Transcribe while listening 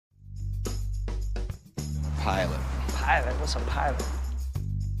pilot. Pilot? What's a pilot?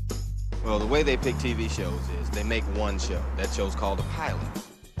 Well, the way they pick TV shows is they make one show. That show's called a pilot.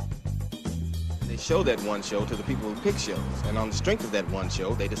 They show that one show to the people who pick shows, and on the strength of that one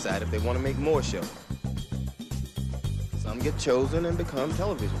show, they decide if they want to make more shows. Some get chosen and become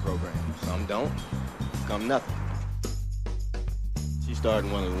television programs. Some don't, become nothing. She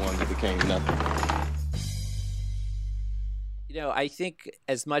started one of the ones that became nothing. I think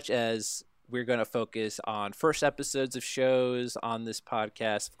as much as we're going to focus on first episodes of shows on this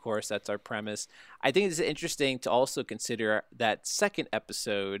podcast, of course, that's our premise. I think it's interesting to also consider that second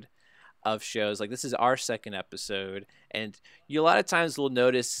episode of shows. Like, this is our second episode, and you a lot of times will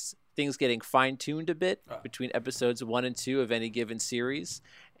notice things getting fine-tuned a bit between episodes 1 and 2 of any given series.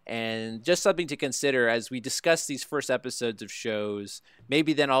 And just something to consider as we discuss these first episodes of shows,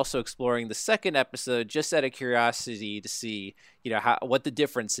 maybe then also exploring the second episode just out of curiosity to see, what the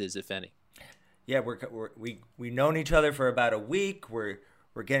difference is, if any. Yeah, we've known each other for about a week. We're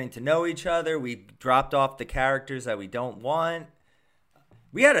getting to know each other. We dropped off the characters that we don't want.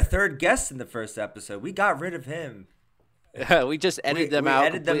 We had a third guest in the first episode. We got rid of him. We just edited them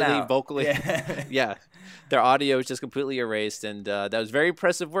out completely vocally. Yeah. Yeah. Their audio was just completely erased, and that was very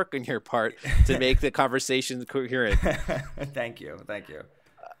impressive work on your part to make the conversation coherent. Thank you.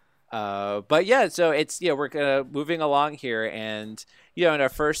 But yeah, so it's, we're moving along here, and in our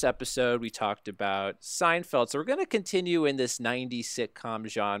first episode we talked about Seinfeld, so we're going to continue in this 90s sitcom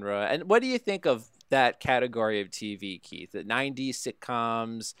genre. And what do you think of that category of TV, Keith? The 90s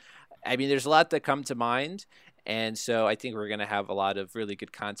sitcoms, I mean, there's a lot that come to mind, and so I think we're going to have a lot of really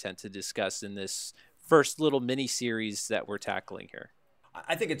good content to discuss in this first little mini series that we're tackling here.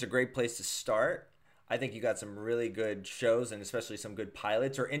 I think it's a great place to start. I think you got some really good shows, and especially some good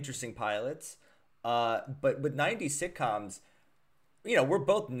pilots or interesting pilots. But with 90s sitcoms, we're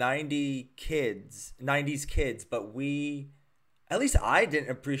both 90s kids, but at least I didn't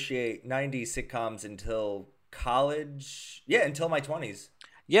appreciate 90s sitcoms until college. Yeah, until my 20s.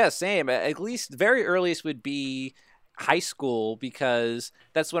 Yeah, same. At least the very earliest would be high school, because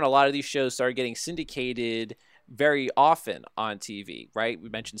that's when a lot of these shows started getting syndicated very often on TV, right? We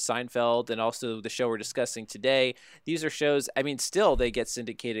mentioned Seinfeld and also the show we're discussing today. These are shows, I mean, still they get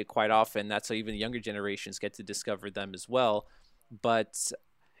syndicated quite often. That's how even younger generations get to discover them as well. But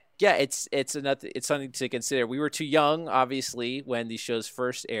yeah, it's something to consider. We were too young, obviously, when these shows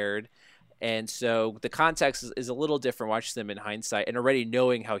first aired. And so the context is a little different watching them in hindsight and already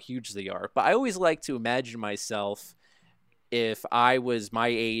knowing how huge they are. But I always like to imagine myself if I was my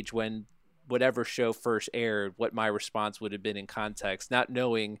age when whatever show first aired, what my response would have been in context, not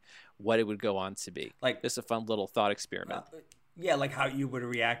knowing what it would go on to be. Like, just a fun little thought experiment. Yeah, like how you would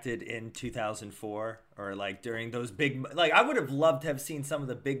have reacted in 2004, or like during those big, like I would have loved to have seen some of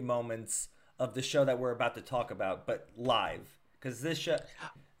the big moments of the show that we're about to talk about, but live, because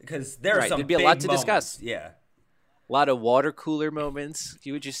there are some there'd be big a lot to moments. Discuss. Yeah. A lot of water cooler moments,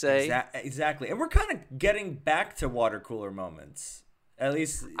 would you say? Exactly. And we're kind of getting back to water cooler moments. At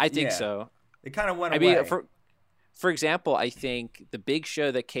least I think so. It kind of went away. I mean, for example, I think the big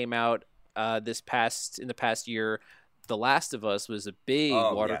show that came out in the past year, The Last of Us, was a big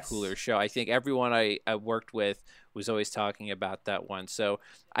water cooler show. I think everyone I worked with was always talking about that one. So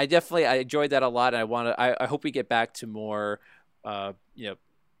I enjoyed that a lot, and I hope we get back to more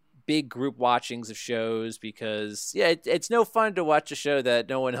big group watchings of shows, because it's no fun to watch a show that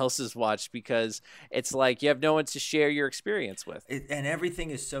no one else has watched, because it's like you have no one to share your experience with. And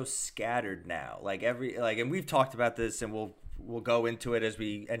everything is so scattered now. And we've talked about this, and we'll go into it as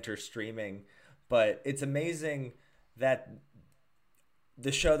we enter streaming, but it's amazing that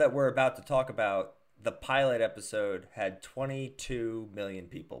the show that we're about to talk about, the pilot episode, had 22 million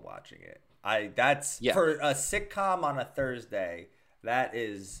people watching it. For a sitcom on a Thursday,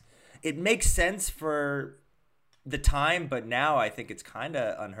 it makes sense for the time, but now I think it's kind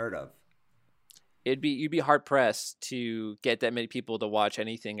of unheard of. You'd be hard pressed to get that many people to watch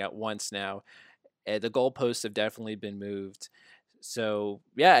anything at once now. The goalposts have definitely been moved. So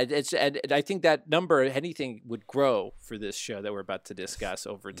yeah, and I think that number, anything, would grow for this show that we're about to discuss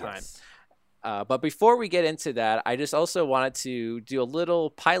over time. Yes. But before we get into that, I just also wanted to do a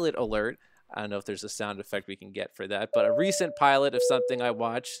little pilot alert. I don't know if there's a sound effect we can get for that, but a recent pilot of something I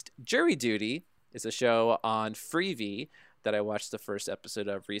watched. Jury Duty is a show on Freevee that I watched the first episode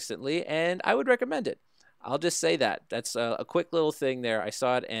of recently, and I would recommend it. I'll just say that. That's a quick little thing there. I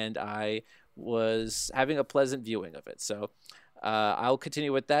saw it, and I was having a pleasant viewing of it. So I'll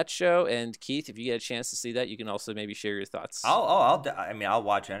continue with that show. And Keith, if you get a chance to see that, you can also maybe share your thoughts. I'll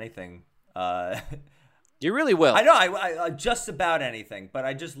watch anything. You really will. I know. I just about anything, but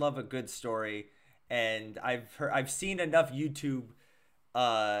I just love a good story, and I've seen enough YouTube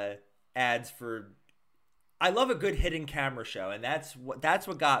ads for. I love a good hidden camera show, and that's what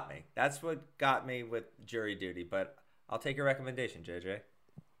got me. That's what got me with Jury Duty. But I'll take your recommendation, JJ.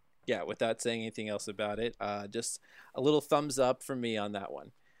 Yeah, without saying anything else about it, just a little thumbs up from me on that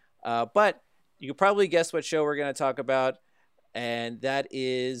one. But you can probably guess what show we're going to talk about, and that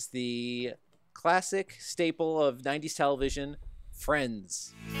is the classic staple of 90s television,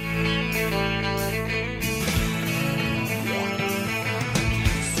 Friends.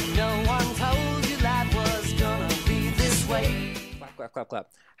 No one told you life was gonna be this way. Clap, clap, clap, clap.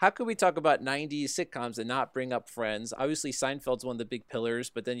 How could we talk about 90s sitcoms and not bring up Friends? Obviously, Seinfeld's one of the big pillars,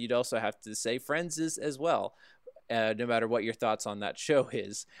 but then you'd also have to say Friends is as well. No matter what your thoughts on that show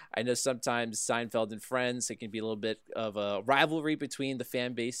is. I know sometimes Seinfeld and Friends, it can be a little bit of a rivalry between the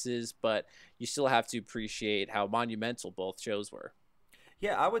fan bases, but you still have to appreciate how monumental both shows were.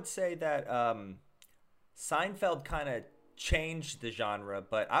 Yeah, I would say that Seinfeld kind of changed the genre,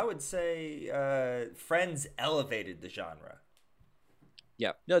 but I would say Friends elevated the genre.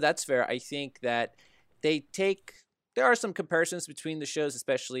 Yeah, no, that's fair. I think that there are some comparisons between the shows,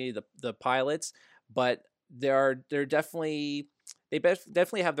 especially the pilots, but they're definitely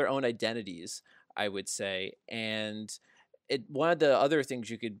definitely have their own identities, I would say. And one of the other things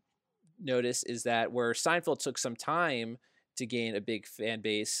you could notice is that where Seinfeld took some time to gain a big fan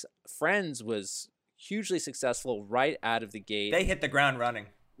base, Friends was hugely successful right out of the gate. They hit the ground running.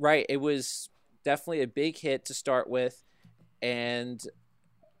 Right, it was definitely a big hit to start with, and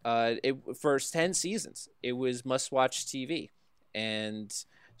for 10 seasons, it was must-watch TV, and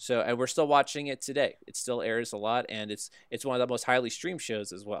we're still watching it today. It still airs a lot, and it's one of the most highly streamed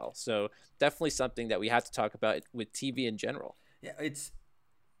shows as well. So definitely something that we have to talk about with TV in general. Yeah,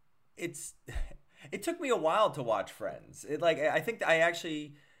 it took me a while to watch Friends. I think I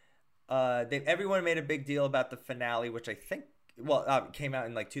actually everyone made a big deal about the finale, which I think came out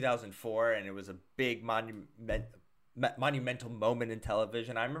in like 2004, and it was a big monumental moment in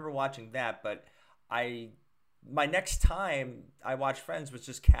television. I remember watching that, but my next time I watched Friends was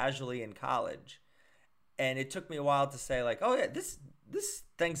just casually in college, and it took me a while to say like, oh yeah, this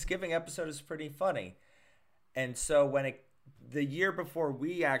Thanksgiving episode is pretty funny. And so the year before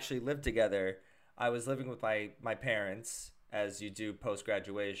we actually lived together, I was living with my parents, as you do post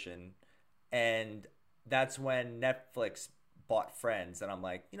graduation, and that's when Netflix bought Friends, and I'm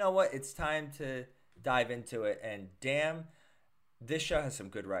like, you know what, it's time to dive into it. And damn, this show has some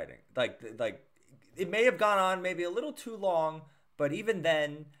good writing. Like it may have gone on maybe a little too long, but even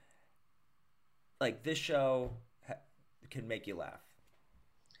then, like, this show can make you laugh.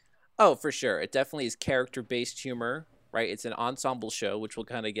 Oh, for sure. It definitely is character-based humor, right? It's an ensemble show, which we'll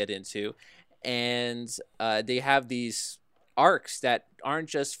kind of get into. And they have these arcs that aren't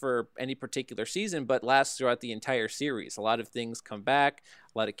just for any particular season, but last throughout the entire series. A lot of things come back.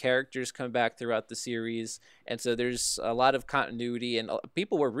 A lot of characters come back throughout the series. And so there's a lot of continuity, and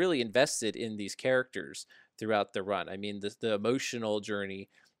people were really invested in these characters throughout the run. I mean, the emotional journey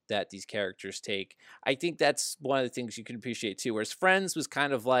that these characters take. I think that's one of the things you can appreciate too. Whereas Friends was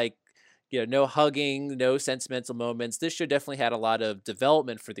kind of like, no hugging, no sentimental moments. This show definitely had a lot of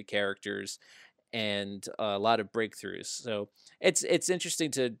development for the characters and a lot of breakthroughs. So it's interesting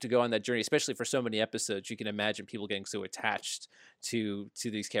to go on that journey, especially for so many episodes. You can imagine people getting so attached to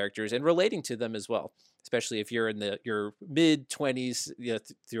these characters and relating to them as well, especially if you're in your mid-20s,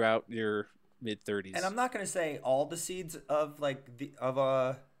 throughout your mid-30s. And I'm not going to say all the seeds of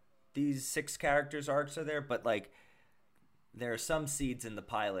these 6 characters arcs are there, but like there are some seeds in the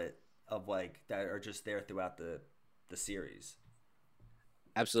pilot of that are just there throughout the series.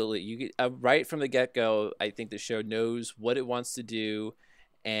 Absolutely. You right from the get-go, I think the show knows what it wants to do,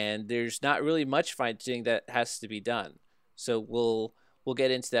 and there's not really much fine-tuning that has to be done. So we'll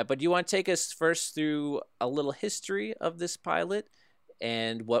get into that. But do you want to take us first through a little history of this pilot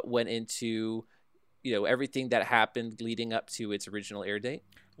and what went into, everything that happened leading up to its original air date?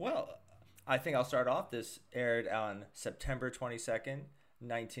 Well, I think I'll start off. This aired on September 22nd,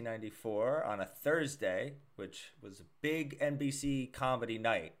 1994, on a Thursday, which was a big NBC comedy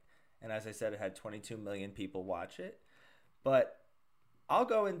night. And as I said, it had 22 million people watch it. But I'll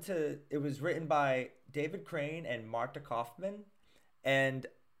go into, it was written by David Crane and Marta Kaufman. And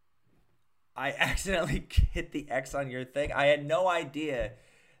I accidentally hit the X on your thing. I had no idea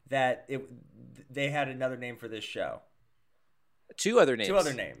that they had another name for this show. Two other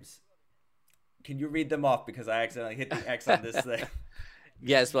names. Can you read them off, because I accidentally hit the X on this thing?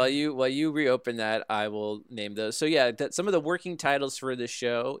 Yes, while you reopen that, I will name those. So yeah, some of the working titles for this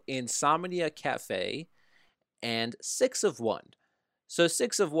show: Insomnia Cafe and 6 of 1. So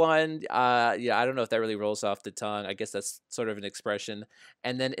 6 of 1, yeah, I don't know if that really rolls off the tongue. I guess that's sort of an expression.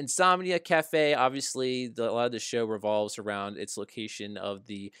 And then Insomnia Cafe, obviously, a lot of the show revolves around its location of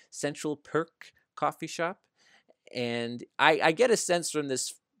the Central Perk coffee shop. And I get a sense from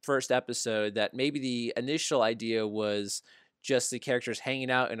this first episode that maybe the initial idea was just the characters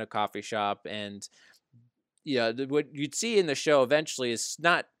hanging out in a coffee shop. And, what you'd see in the show eventually is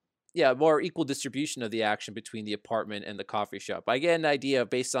not more equal distribution of the action between the apartment and the coffee shop. I get an idea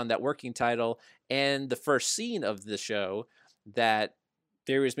based on that working title and the first scene of the show that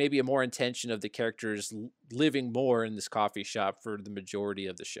there is maybe a more intention of the characters living more in this coffee shop for the majority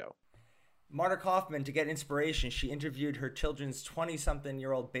of the show. Marta Kaufman, to get inspiration, she interviewed her children's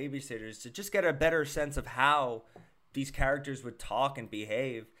 20-something-year-old babysitters to just get a better sense of how these characters would talk and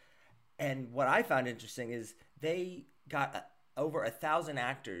behave. And what I found interesting is they got over 1,000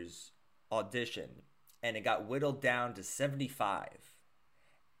 actors auditioned, and it got whittled down to 75.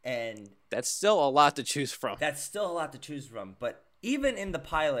 And that's still a lot to choose from. But even in the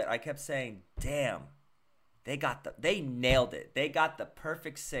pilot, I kept saying, damn, they nailed it. They got the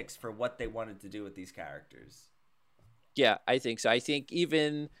perfect 6 for what they wanted to do with these characters. Yeah, I think so. I think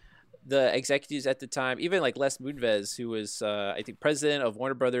even the executives at the time, even like Les Moonves, who was, I think, president of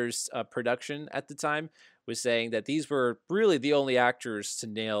Warner Brothers production at the time, was saying that these were really the only actors to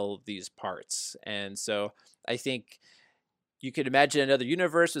nail these parts. And so I think you could imagine another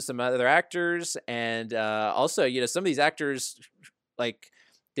universe with some other actors. And also, some of these actors, like,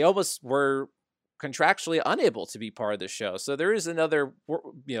 they almost were contractually unable to be part of the show. So there is another,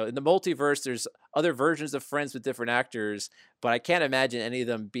 in the multiverse, there's other versions of Friends with different actors, but I can't imagine any of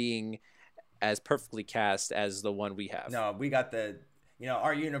them being as perfectly cast as the one we have. No, we got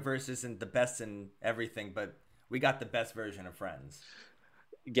our universe isn't the best in everything, but we got the best version of Friends.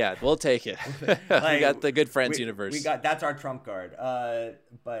 Yeah, we'll take it. We got the good Friends universe. That's our trump card.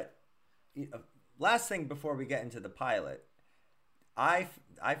 But last thing before we get into the pilot, I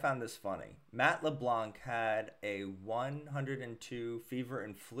found this funny. Matt LeBlanc had a 102 fever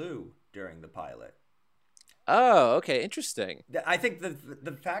and flu during the pilot. Oh, okay, interesting. I think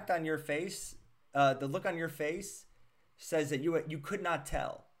the fact on your face, the look on your face, says that you could not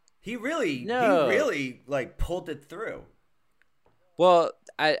tell. He really like pulled it through. Well,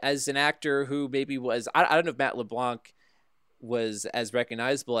 as an actor who maybe was, I don't know if Matt LeBlanc was as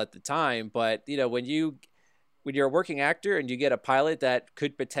recognizable at the time, but when you're a working actor and you get a pilot that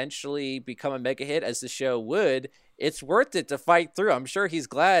could potentially become a mega hit, as the show would, it's worth it to fight through. I'm sure he's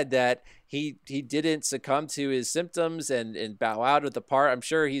glad that he didn't succumb to his symptoms and bow out of the part. I'm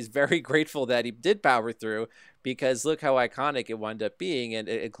sure he's very grateful that he did power through, because look how iconic it wound up being, and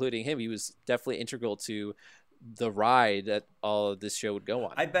including him, he was definitely integral to the ride that all of this show would go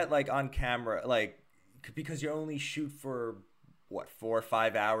on. I bet, like, on camera, like, because you only shoot for 4 or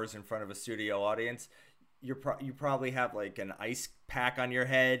 5 hours in front of a studio audience, you probably have like an ice pack on your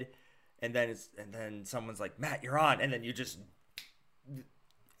head, and then someone's like, Matt, you're on, and then you just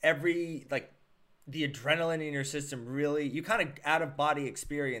the adrenaline in your system, really, you kind of out of body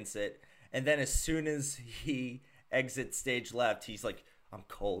experience it. And then as soon as he exits stage left, he's like, I'm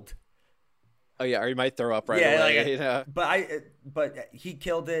cold. Oh yeah, or you might throw up right away. But he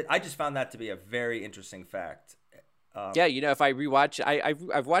killed it. I just found that to be a very interesting fact. If I rewatch,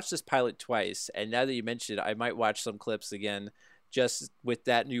 I've watched this pilot twice, and now that you mentioned it, I might watch some clips again, just with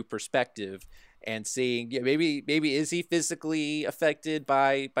that new perspective, and seeing maybe is he physically affected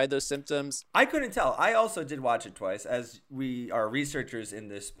by those symptoms. I couldn't tell. I also did watch it twice, as we are researchers in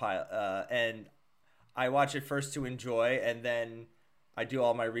this pilot, and I watch it first to enjoy, and then I do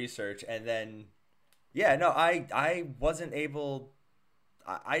all my research, and then I wasn't able.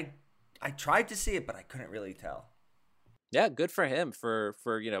 I tried to see it, but I couldn't really tell. Yeah, good for him for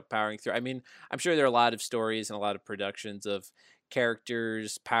powering through. I mean, I'm sure there are a lot of stories and a lot of productions of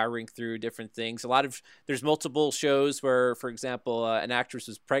characters powering through different things. There's multiple shows where, for example, an actress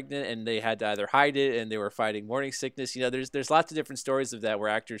was pregnant and they had to either hide it and they were fighting morning sickness. There's lots of different stories of that where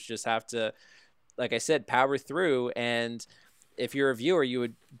actors just have to, like I said, power through. And if you're a viewer, you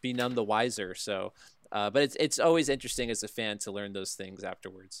would be none the wiser. So. But it's always interesting as a fan to learn those things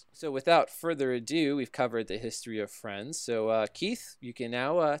afterwards. So without further ado, we've covered the history of Friends. So Keith, you can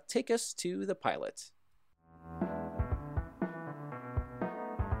now take us to the pilot.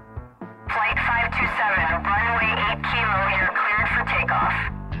 Flight 527, runway 8 kilo, you're cleared for takeoff.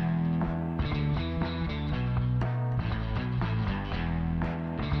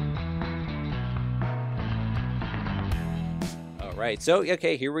 All right. So,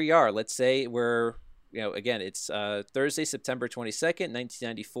 okay, here we are. Let's say we're, again, it's Thursday, September 22nd,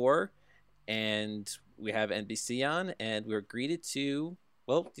 1994. And we have NBC on, and we're greeted to.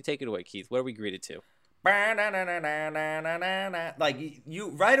 Well, you take it away, Keith. What are we greeted to? Like you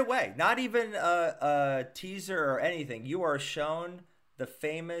right away, not even a teaser or anything. You are shown the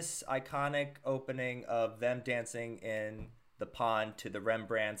famous, iconic opening of them dancing in the pond to the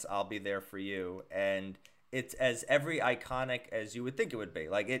Rembrandt's "I'll Be There for You," and it's as every iconic as you would think it would be.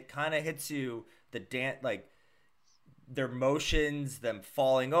 Like it kind of hits you the dance, like their motions, them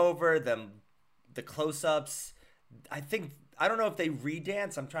falling over, the close-ups. I don't know if they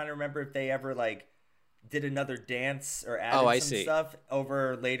redance. I'm trying to remember if they ever like did another dance or added some stuff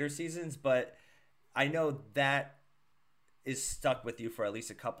over later seasons, but I know that is stuck with you for at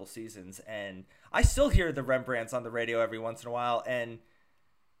least a couple seasons, and I still hear the Rembrandts on the radio every once in a while, and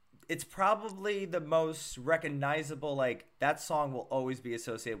it's probably the most recognizable. Like that song will always be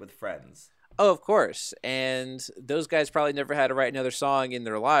associated with Friends. Oh, of course. And those guys probably never had to write another song in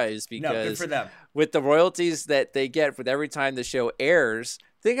their lives because no, good for them. With the royalties that they get for every time the show airs,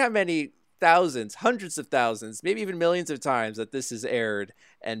 think how many thousands, hundreds of thousands, maybe even millions of times that this is aired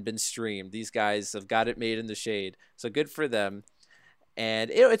and been streamed. These guys have got it made in the shade. So good for them.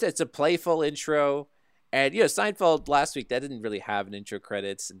 And it's a playful intro. And, Seinfeld last week, that didn't really have an intro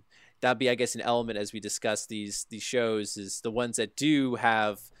credits. And that'd be, I guess, an element as we discuss these shows is the ones that do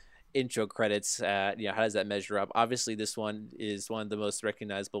have intro credits. How does that measure up? Obviously, this one is one of the most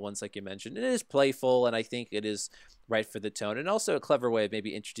recognizable ones, like you mentioned. It is playful, and I think it is right for the tone, and also a clever way of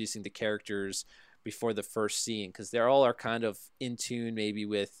maybe introducing the characters before the first scene, because they all are kind of in tune, maybe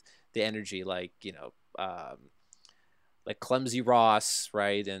with the energy, like like clumsy Ross,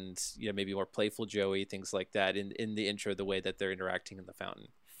 right, and maybe more playful Joey, things like that. In the intro, the way that they're interacting in the fountain,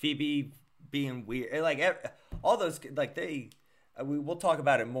 Phoebe being weird, like all those, like we'll talk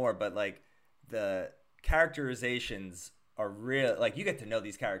about it more, but like the characterizations are real. Like you get to know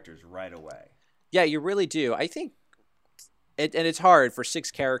these characters right away. Yeah, you really do. I think, and it's hard for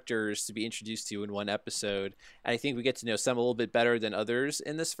 6 characters to be introduced to in one episode. And I think we get to know some a little bit better than others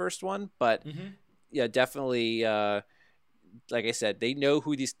in this first one. But yeah, definitely. Like I said, they know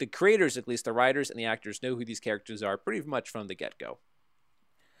who the creators, at least the writers and the actors, know who these characters are pretty much from the get-go.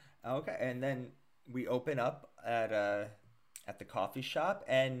 Okay, and then we open up at the coffee shop,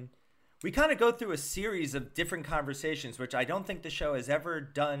 and we kind of go through a series of different conversations, which I don't think the show has ever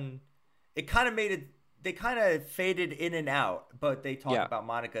done. It kind of made it, they kind of faded in and out, but they talk about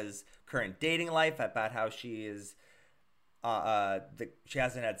Monica's current dating life, about how she is, she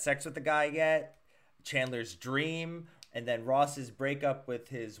hasn't had sex with the guy yet, Chandler's dream, and then Ross's breakup with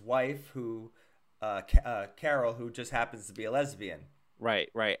his wife, who, Carol, who just happens to be a lesbian. Right.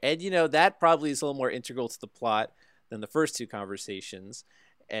 And, that probably is a little more integral to the plot than the first 2 conversations,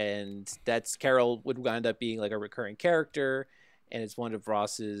 and that's Carol would wind up being like a recurring character, and it's one of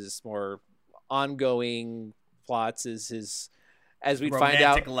Ross's more ongoing plots is his, as we'd find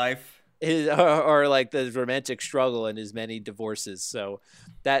out, romantic life, his or like the romantic struggle and his many divorces. So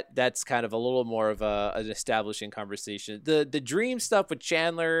that's kind of a little more of an establishing conversation. The dream stuff with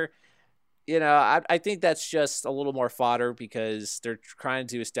Chandler, I think that's just a little more fodder because they're trying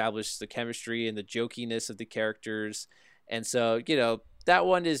to establish the chemistry and the jokiness of the characters. And so, that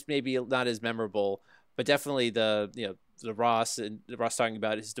one is maybe not as memorable, but definitely the Ross talking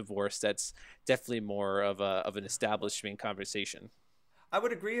about his divorce, that's definitely more of an establishment conversation. I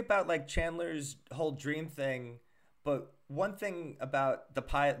would agree about like Chandler's whole dream thing, but one thing about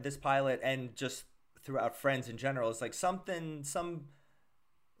this pilot and just throughout Friends in general is like some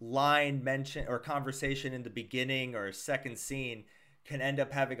line mention or conversation in the beginning or second scene can end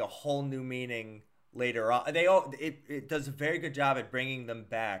up having a whole new meaning later on. It does a very good job at bringing them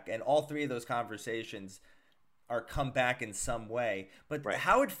back, and all 3 of those conversations are come back in some way. But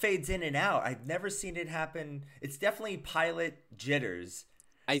how it fades in and out, I've never seen it happen. It's definitely pilot jitters.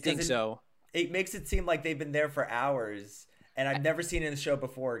 I think so. It makes it seem like they've been there for hours, and I've never seen it in the show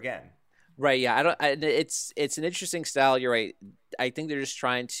before again. Right, yeah. It's an interesting style, you're right. I think they're just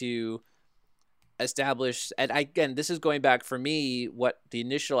trying to establish, and again, this is going back for me, what the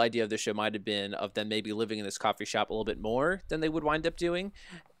initial idea of the show might have been of them maybe living in this coffee shop a little bit more than they would wind up doing.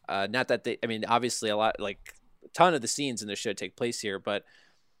 Not that obviously a ton of the scenes in the show take place here, but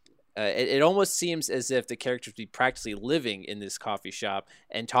it almost seems as if the characters be practically living in this coffee shop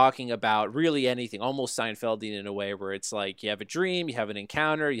and talking about really anything, almost Seinfeldian in a way, where it's like you have a dream, you have an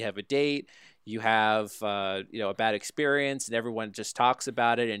encounter, you have a date, you have a bad experience, and everyone just talks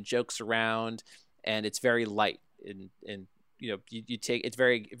about it and jokes around, and it's very light and you take it's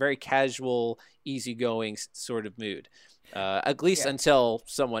very very casual, easygoing sort of mood, at least until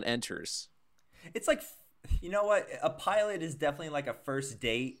someone enters. It's like, a pilot is definitely like a first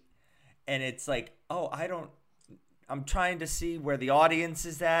date. and it's like, oh, I'm trying to see where the audience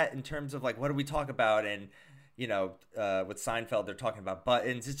is at in terms of like, what do we talk about? And, you know, with Seinfeld, they're talking about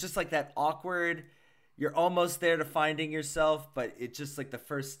buttons. It's just like that awkward, you're almost there to finding yourself, but it's just like the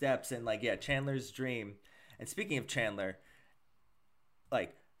first steps. And like, yeah, Chandler's dream. And speaking of Chandler,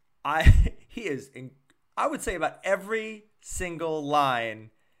 like I would say about every single line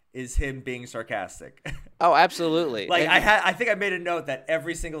is him being sarcastic. Oh, absolutely. Like I think I made a note that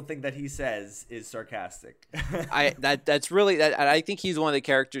every single thing that he says is sarcastic. That's really that. I think he's one of the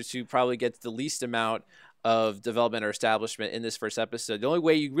characters who probably gets the least amount of development or establishment in this first episode. The only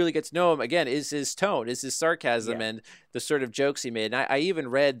way you really get to know him again is his tone, is his sarcasm, and the sort of jokes he made. And I even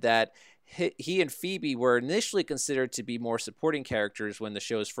read that he and Phoebe were initially considered to be more supporting characters when the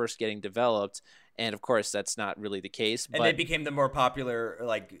show was first getting developed. And of course, that's not really the case. And they became the more popular,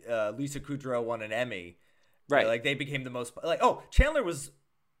 like Lisa Kudrow won an Emmy. Right. Like they became the most, like, oh, Chandler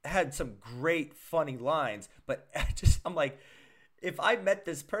had some great funny lines, but I'm like, if I met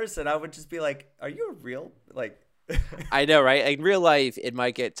this person, I would just be like, are you a real, like. I know, right? In real life, it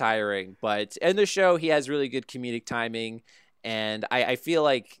might get tiring, but in the show, he has really good comedic timing. And I feel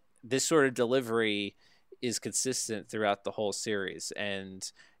like this sort of delivery is consistent throughout the whole series.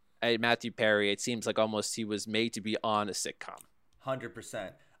 And Matthew Perry, it seems like almost he was made to be on a sitcom.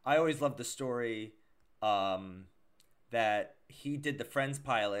 100%. I always loved the story that he did the Friends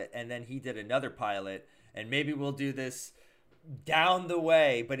pilot, and then he did another pilot, and maybe we'll do this down the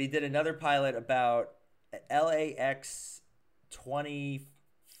way, but he did another pilot about LAX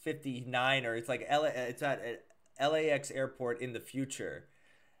 2059, or it's like it's at LAX airport in the future.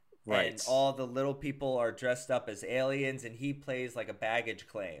 Right. And all the little people are dressed up as aliens, and he plays like a baggage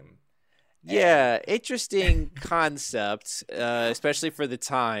claim. Yeah, interesting concept, especially for the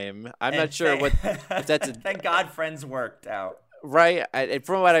time. I'm not sure if that's a... Thank God Friends worked out. Right. And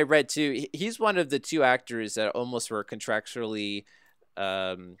from what I read, too, he's one of the two actors that almost were contractually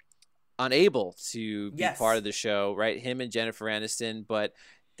unable to be part of the show, right? Him and Jennifer Aniston. But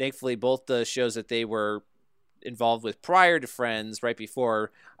thankfully, both the shows that they were involved with prior to Friends, right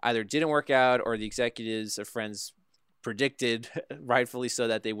before, either didn't work out or the executives of Friends predicted, rightfully so,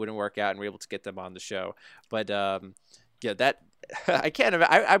 that they wouldn't work out and were able to get them on the show. But yeah, that I can't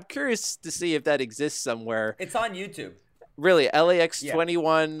imagine. I'm curious to see if that exists somewhere. It's on YouTube. Really, LAX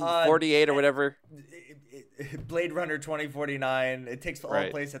 2148 or whatever. Blade Runner 2049. It takes all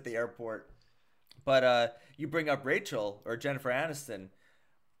place at the airport. But you bring up Rachel or Jennifer Aniston,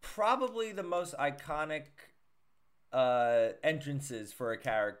 probably the most iconic entrances for a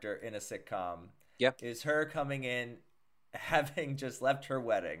character in a sitcom. Yeah, is her coming in, having just left her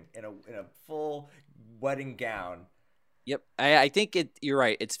wedding in a full wedding gown. Yep, I think you're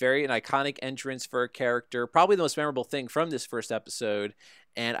right. It's very an iconic entrance for a character. Probably the most memorable thing from this first episode,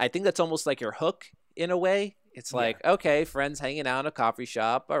 and I think that's almost like your hook in a way. It's like, okay, friends hanging out in a coffee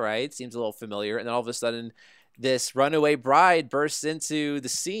shop. All right, seems a little familiar, and then all of a sudden, this runaway bride bursts into the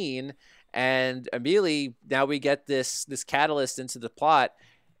scene, and immediately now we get this catalyst into the plot,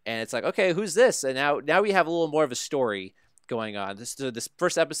 and it's like, okay, who's this? And now we have a little more of a story going on. This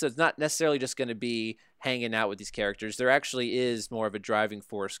first episode is not necessarily just going to be hanging out with these characters. There actually is more of a driving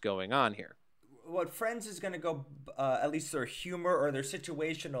force going on here. What Friends is going to go, at least their humor or their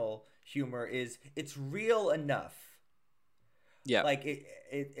situational humor, is it's real enough. Yeah, like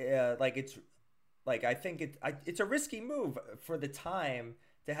I think it's a risky move for the time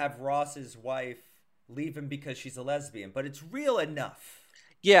to have Ross's wife leave him because she's a lesbian, but it's real enough.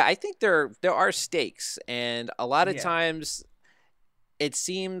 Yeah, I think there are stakes, and a lot of times it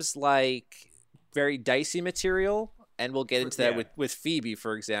seems like very dicey material, and we'll get into that with Phoebe,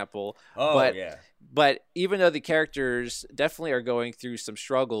 for example. But even though the characters definitely are going through some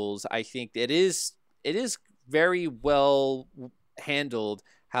struggles, I think it is very well handled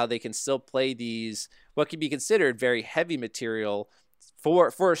how they can still play these what can be considered very heavy material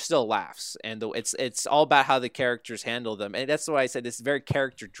for still laughs, and it's all about how the characters handle them, and that's why I said it's very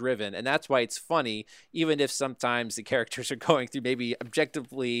character driven, and that's why it's funny, even if sometimes the characters are going through maybe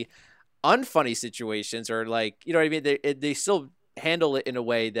objectively unfunny situations, or like, you know what I mean, they still handle it in a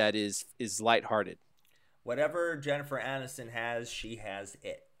way that is lighthearted. Whatever Jennifer Aniston has, she has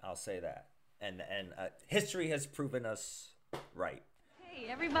it. I'll say that, and history has proven us right. Hey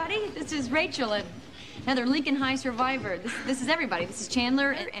everybody, this is Rachel, another Lincoln High survivor. This is everybody. This is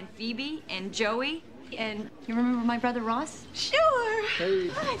Chandler and Phoebe and Joey. And you remember my brother Ross? Sure. Hey.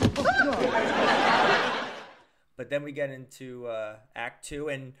 But then we get into Act 2,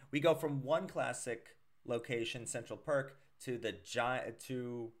 and we go from one classic location, Central Perk,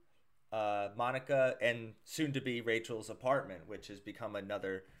 to Monica and soon to be Rachel's apartment, which has become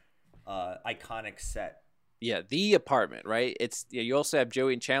another iconic set. Yeah, the apartment, right? It's you also have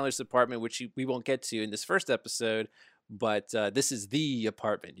Joey and Chandler's apartment, which we won't get to in this first episode, but this is the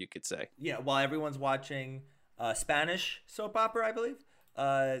apartment, you could say. Yeah, while everyone's watching Spanish soap opera, I believe,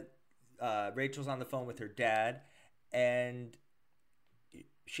 Rachel's on the phone with her dad, and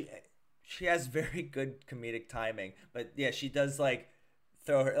she has very good comedic timing. But yeah, she does like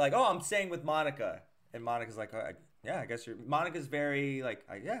throw her like, "Oh, I'm staying with Monica," and Monica's like, "Yeah, I guess you're." Monica's very like,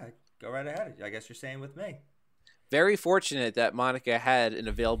 "Yeah, go right ahead. I guess you're staying with me." Very fortunate that Monica had an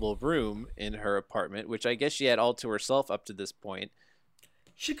available room in her apartment, which I guess she had all to herself up to this point.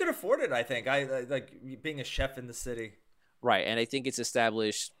 She could afford it, I think. I like being a chef in the city. Right, and I think it's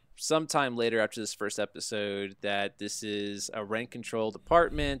established sometime later after this first episode that this is a rent-controlled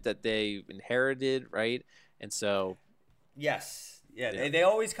apartment that they inherited, right? And so... Yes. Yeah. They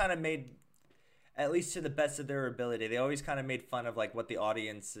always kind of made, at least to the best of their ability, they always kind of made fun of, like, what the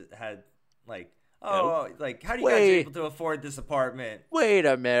audience had, like... Oh, like, how do you guys able to afford this apartment? Wait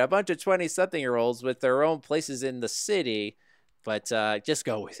a minute. A bunch of 20-something-year-olds with their own places in the city. But just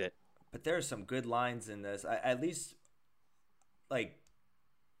go with it. But there are some good lines in this. At least, like,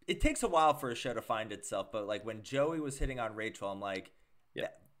 it takes a while for a show to find itself. But, like, when Joey was hitting on Rachel, I'm like, yeah,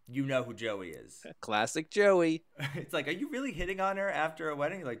 you know who Joey is. Classic Joey. It's like, are you really hitting on her after a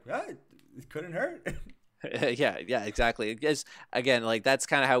wedding? You're like, it couldn't hurt. yeah, exactly. Because again, like that's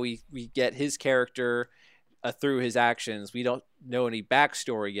kind of how we get his character through his actions. We don't know any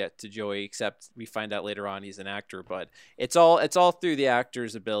backstory yet to Joey, except we find out later on he's an actor. But it's all through the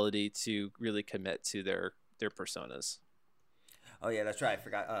actor's ability to really commit to their personas. Oh yeah, that's right. I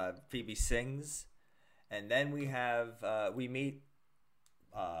forgot. Phoebe sings, and then we meet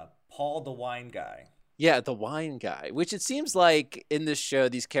Paul the wine guy. Yeah, the wine guy, which it seems like in this show,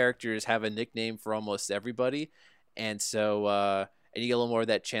 these characters have a nickname for almost everybody. And so, and you get a little more of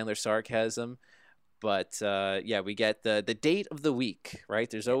that Chandler sarcasm. But yeah, we get the date of the week, right?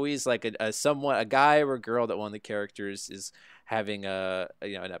 There's always like a guy or a girl that one of the characters is having an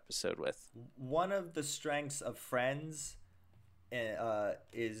episode with. One of the strengths of Friends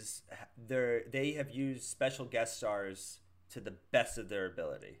is they have used special guest stars to the best of their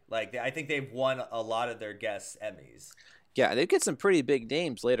ability. Like, I think they've won a lot of their guests Emmys. Yeah, they get some pretty big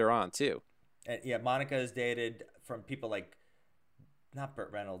names later on, too. And yeah, Monica is dated from people like, not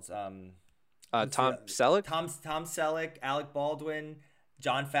Burt Reynolds, Tom Selleck? Tom Selleck, Alec Baldwin,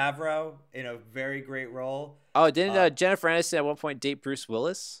 Jon Favreau in a very great role. Oh, didn't Jennifer Aniston at one point date Bruce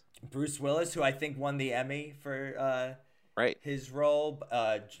Willis? Bruce Willis, who I think won the Emmy for... Right. His role.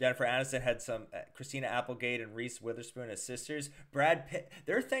 Jennifer Aniston had some Christina Applegate and Reese Witherspoon as sisters. Brad Pitt.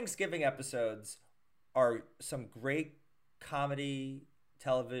 Their Thanksgiving episodes are some great comedic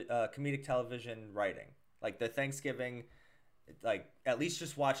television writing. Like the Thanksgiving, like at least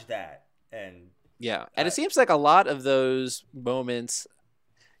just watch that. And yeah, and it seems like a lot of those moments,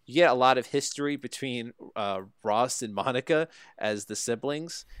 you get a lot of history between Ross and Monica as the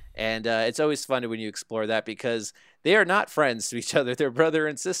siblings. And it's always fun when you explore that because they are not friends to each other. They're brother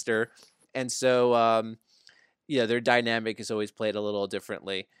and sister. And so, their dynamic is always played a little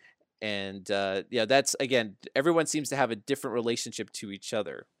differently. And, that's, again, everyone seems to have a different relationship to each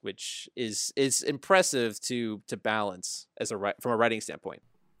other, which is impressive to balance from a writing standpoint.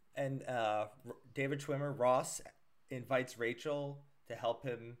 And David Schwimmer, Ross, invites Rachel to help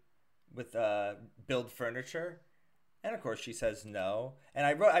him with build furniture. And of course she says no. And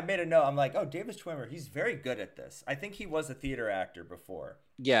I made a note. I'm like, oh, David Schwimmer, he's very good at this. I think he was a theater actor before.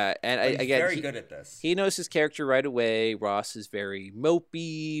 Yeah, and he's very good at this. He knows his character right away. Ross is very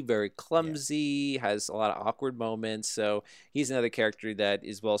mopey, very clumsy, has a lot of awkward moments. So he's another character that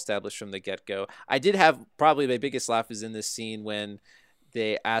is well established from the get-go. I did have probably my biggest laugh is in this scene when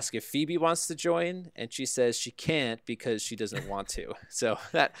they ask if Phoebe wants to join, and she says she can't because she doesn't want to. So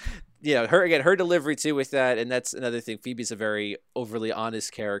that, her delivery too with that, and that's another thing. Phoebe's a very overly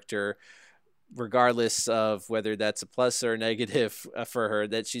honest character, regardless of whether that's a plus or a negative for her.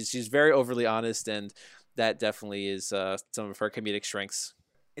 That she's very overly honest, and that definitely is some of her comedic strengths.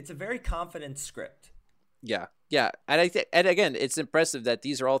 It's a very confident script. Yeah, and and again, it's impressive that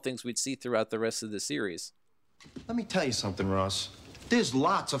these are all things we'd see throughout the rest of the series. Let me tell you something, Ross. There's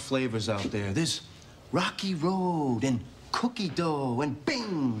lots of flavors out there. There's Rocky Road and cookie dough and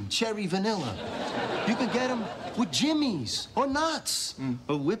bing, cherry vanilla. You can get them with Jimmy's or nuts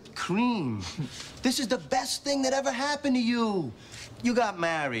or whipped cream. This is the best thing that ever happened to you. You got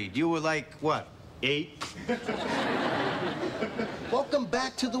married. You were like, what, 8? Welcome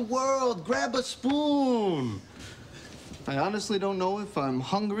back to the world. Grab a spoon. I honestly don't know if I'm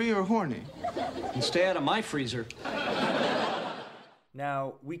hungry or horny. And stay out of my freezer.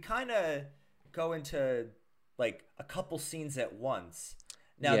 Now, we kind of go into like a couple scenes at once.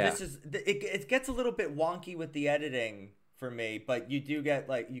 Now, Yeah. it gets a little bit wonky with the editing for me, but you do get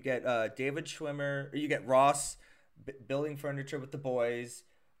David Schwimmer, or you get Ross building furniture with the boys,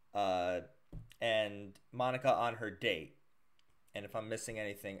 and Monica on her date. And if I'm missing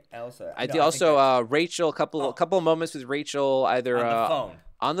anything else, I do also Rachel. A couple of moments with Rachel, either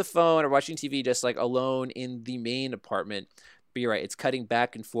on the phone or watching TV, just like alone in the main apartment. But you're right; it's cutting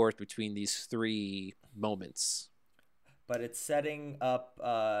back and forth between these three moments. But it's setting up.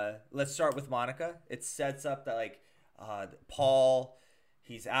 Let's start with Monica. It sets up that like Paul,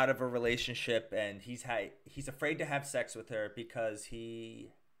 he's out of a relationship and he's afraid to have sex with her because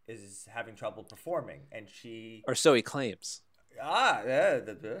he is having trouble performing, and or so he claims.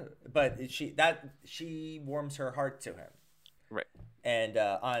 But she warms her heart to him, right? And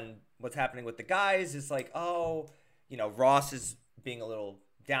on what's happening with the guys is like, Ross is being a little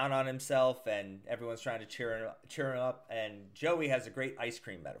down on himself, and everyone's trying to cheer him up. And Joey has a great ice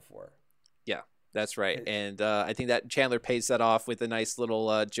cream metaphor. Yeah, that's right. And I think that Chandler pays that off with a nice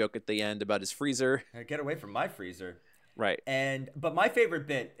little joke at the end about his freezer. Get away from my freezer. Right. But my favorite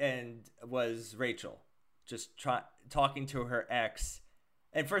bit was Rachel just talking to her ex.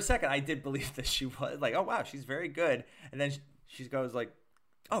 And for a second, I did believe that she was like, oh, wow, she's very good. And then she goes like,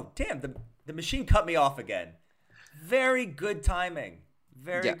 oh, damn, the machine cut me off again. Very good timing.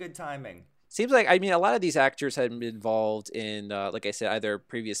 Very good timing. Seems like, a lot of these actors had been involved in, like I said, either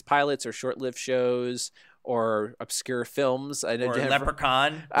previous pilots or short-lived shows or obscure films. I know or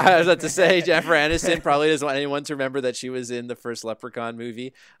Leprechaun. I was about to say Jennifer Aniston probably doesn't want anyone to remember that she was in the first Leprechaun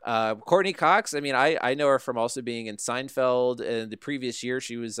movie. Courtney Cox, I know her from also being in Seinfeld. And the previous year,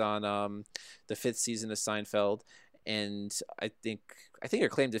 she was on the 5th season of Seinfeld. And I think her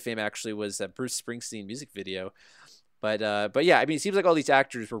claim to fame actually was that Bruce Springsteen music video. But yeah, it seems like all these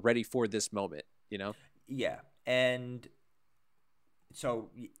actors were ready for this moment, Yeah, and so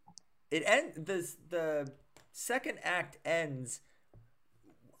the second act ends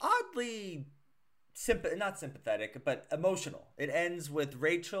oddly not sympathetic, but emotional. It ends with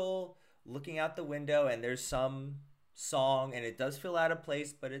Rachel looking out the window, and there's some song, and it does feel out of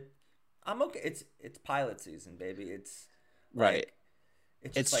place, but I'm okay. It's pilot season, baby. It's right.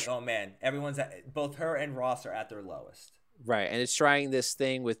 It's just like, oh man, both her and Ross are at their lowest. Right, and it's trying this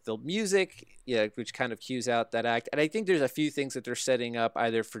thing with the music, which kind of cues out that act. And I think there's a few things that they're setting up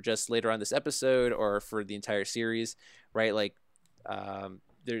either for just later on this episode or for the entire series, right? Like,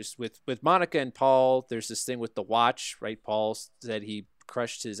 there's with Monica and Paul, there's this thing with the watch, right? Paul said he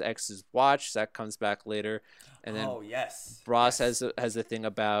crushed his ex's watch. That comes back later. And then Ross has a thing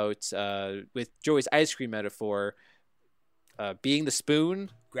about with Joey's ice cream metaphor. Being the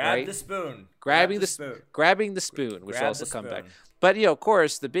spoon, grabbing the spoon, which also come back. But of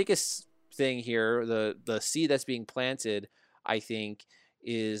course, the biggest thing here, the seed that's being planted, I think,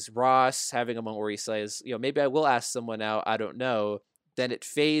 is Ross having a moment where he says, maybe I will ask someone out. I don't know. Then it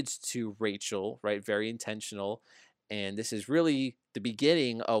fades to Rachel, right? Very intentional, and this is really the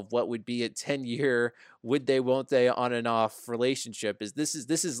beginning of what would be a 10-year would they, won't they, on and off relationship. This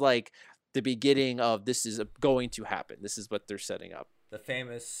is like the beginning of this is going to happen. This is what they're setting up. The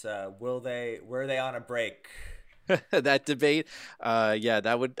famous were they on a break? That debate.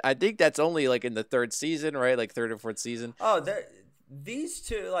 I think that's only like in the 3rd season, right? Like 3rd or 4th season. Oh, these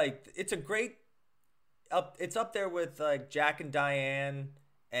two, like, it's a great it's up there with like Jack and Diane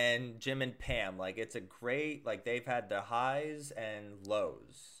and Jim and Pam. Like, it's a great, like, they've had the highs and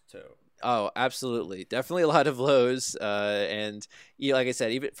lows too. Oh, absolutely. Definitely a lot of lows. And like I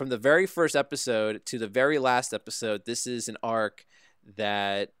said, even from the very first episode to the very last episode, this is an arc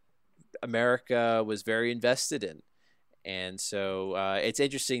that America was very invested in. And so it's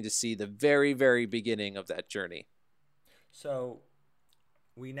interesting to see the very, very beginning of that journey. So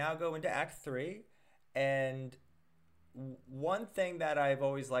we now go into Act 3. And one thing that I've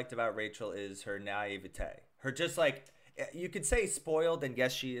always liked about Rachel is her naivete. Her just like... You could say spoiled, and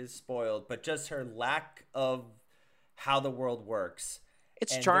yes, she is spoiled, but just her lack of how the world works.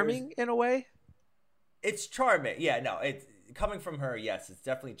 It's charming in a way. It's charming. Yeah, no, it's coming from her. Yes, it's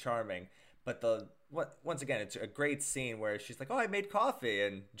definitely charming. But once again, it's a great scene where she's like, "Oh, I made coffee,"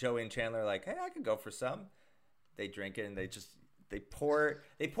 and Joey and Chandler are like, "Hey, I could go for some." They drink it and they pour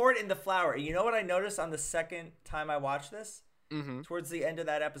it in the flour. And you know what I noticed on the second time I watched this? Mm-hmm. Towards the end of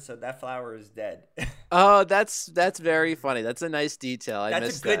that episode, that flower is dead. Oh, that's very funny. That's a nice detail.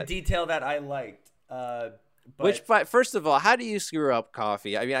 That's a good detail that I liked. But first of all, how do you screw up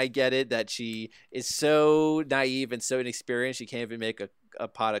coffee? I get it that she is so naive and so inexperienced she can't even make a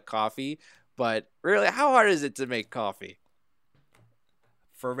pot of coffee. But really, how hard is it to make coffee?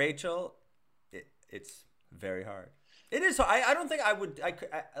 for Rachel, it's very hard. It is. I don't think I would.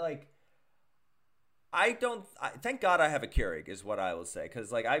 Like. I don't. Thank God I have a Keurig, is what I will say,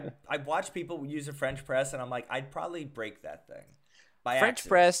 because like I've watched people use a French press, and I'm like, I'd probably break that thing. French Accident.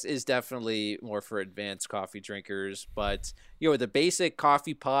 press is definitely more for advanced coffee drinkers, but with a basic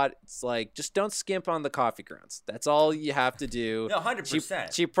coffee pot, it's like just don't skimp on the coffee grounds. That's all you have to do. No,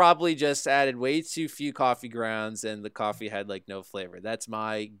 100%. She probably just added way too few coffee grounds, and the coffee had like no flavor. That's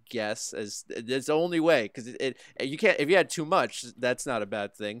my guess. As it's the only way, because you can't, if you had too much, that's not a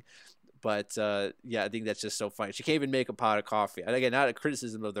bad thing. But I think that's just so funny. She can't even make a pot of coffee. And again, not a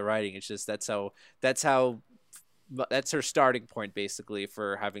criticism of the writing. It's just that's her starting point, basically,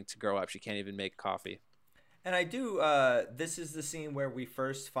 for having to grow up. She can't even make coffee. And I do. This is the scene where we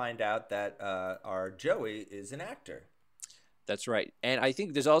first find out that our Joey is an actor. That's right. And I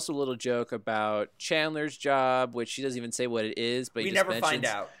think there's also a little joke about Chandler's job, which she doesn't even say what it is, but we never find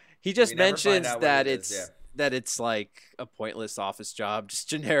out. He just mentions that it's like a pointless office job, just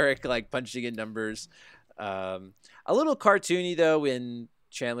generic, like punching in numbers. A little cartoony though when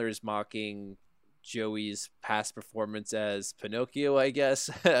Chandler is mocking Joey's past performance as Pinocchio, I guess.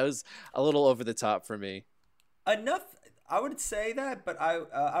 That was a little over the top for me. Enough, I would say that, but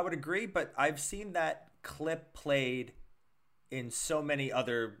I would agree. But I've seen that clip played in so many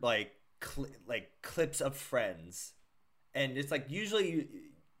other like clips of Friends, and it's like usually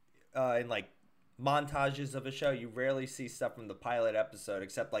in like montages of a show, you rarely see stuff from the pilot episode,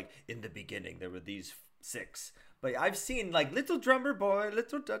 except like in the beginning there were these 6. But I've seen like little drummer boy,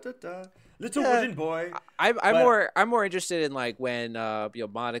 little little wooden boy. I'm more interested in like when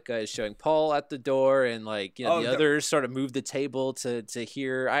Monica is showing Paul at the door, and like the others sort of move the table to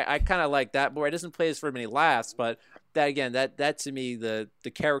hear. I kind of like that more. It doesn't play as for many laughs, but that again, that to me the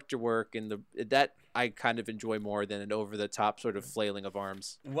character work and that I kind of enjoy more than an over the top sort of flailing of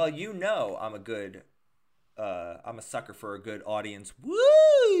arms. Well, I'm a sucker for a good audience. Woo!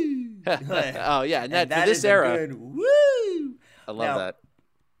 Oh yeah, and that for this is era, a good woo! I love that.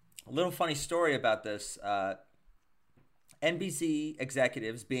 A little funny story about this. NBC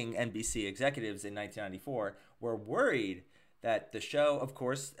executives, being NBC executives in 1994, were worried that the show, of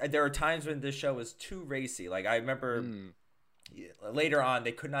course, there are times when this show was too racy. Like I remember later on,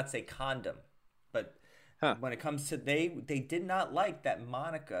 they could not say condom. But when it comes to they did not like that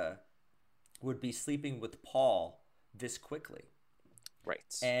Monica would be sleeping with Paul this quickly.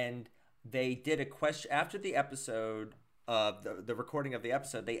 Right. And they did a question after the episode of the recording of the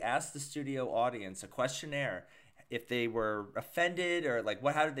episode. They asked the studio audience a questionnaire if they were offended or like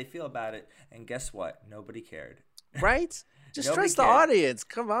how did they feel about it? And guess what? Nobody cared. Right? Just trust the audience.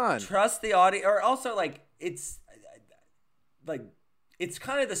 Come on. Trust the audience. Or also it's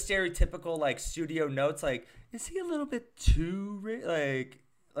kind of the stereotypical like studio notes. Like, is he a little bit too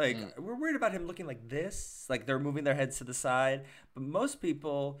we're worried about him looking like this. Like they're moving their heads to the side. But most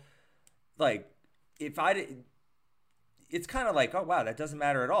people, like, it's kind of like, oh wow, that doesn't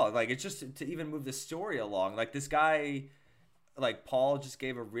matter at all. Like it's just to even move the story along. Like this guy, like Paul, just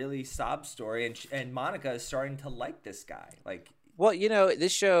gave a really sob story, and Monica is starting to like this guy. Like. Well,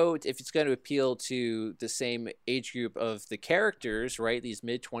 this show, if it's going to appeal to the same age group of the characters, right, these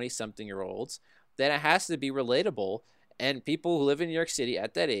mid-20-something-year-olds, then it has to be relatable. And people who live in New York City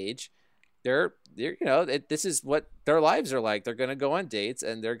at that age, they're this is what their lives are like. They're going to go on dates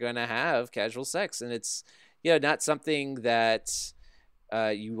and they're going to have casual sex. And it's, not something that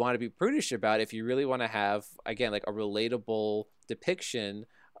you want to be prudish about if you really want to have, again, like a relatable depiction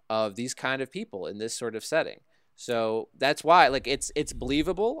of these kind of people in this sort of setting. So that's why, like, it's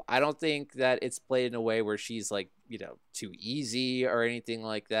believable. I don't think that it's played in a way where she's like, too easy or anything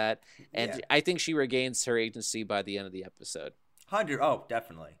like that. And I think she regains her agency by the end of the episode. 100. Oh,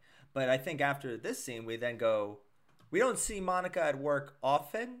 definitely. But I think after this scene, we then go, we don't see Monica at work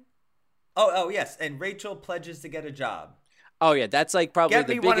often. Oh, yes. And Rachel pledges to get a job. Oh, yeah. That's like probably the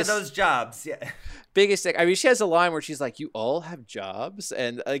biggest. Get me one of those jobs. Yeah. Biggest thing. I mean, she has a line where she's like, you all have jobs.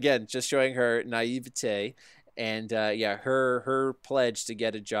 And again, just showing her naivete. And her pledge to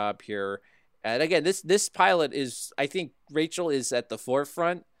get a job here. And again, this pilot is, I think Rachel is at the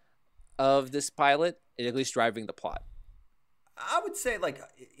forefront of this pilot, at least driving the plot. I would say,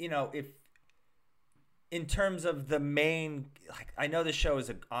 if in terms of the main, I know the show is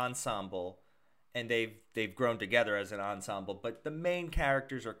an ensemble, and they've grown together as an ensemble, but the main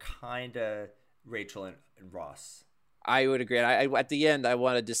characters are kind of Rachel and Ross. I would agree. At the end, I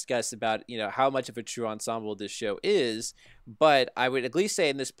want to discuss about, how much of a true ensemble this show is. But I would at least say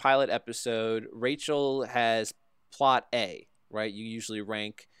in this pilot episode, Rachel has plot A, right? You usually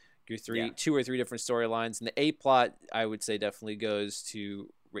rank your two or three different storylines. And the A plot, I would say, definitely goes to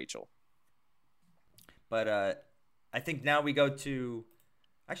Rachel. But I think now we go to,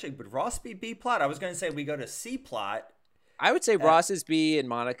 actually, would Ross be B plot? I was going to say we go to C plot. I would say Ross is B and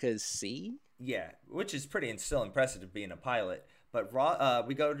Monica is C. Yeah, which is pretty and still impressive to being a pilot. But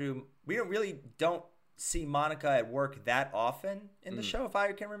we don't see Monica at work that often in the show, if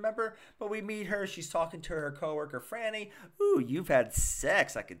I can remember. But we meet her. She's talking to her coworker Franny. Ooh, you've had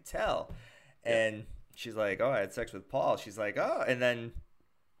sex, I could tell. And she's like, oh, I had sex with Paul. She's like, oh. And then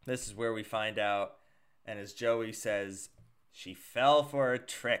this is where we find out. And as Joey says, she fell for a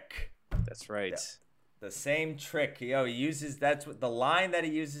trick. That's right. Yeah. The same trick. He uses, that's what the line that he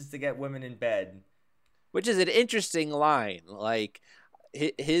uses to get women in bed. Which is an interesting line. Like,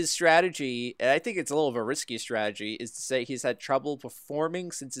 his strategy, and I think it's a little of a risky strategy, is to say he's had trouble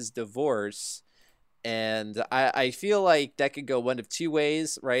performing since his divorce. And I feel like that could go one of two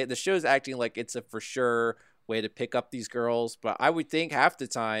ways, right? The show's acting like it's a for sure way to pick up these girls, but I would think half the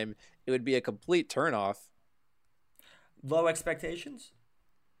time it would be a complete turnoff. Low expectations?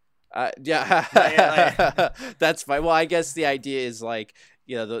 Yeah. That's fine. Well, I guess the idea is like,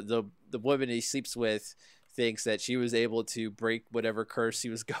 the woman he sleeps with thinks that she was able to break whatever curse he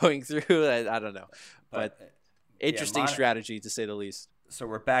was going through. I don't know, but interesting strategy to say the least. So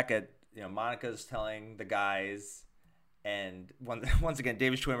we're back at, Monica's telling the guys, and once again,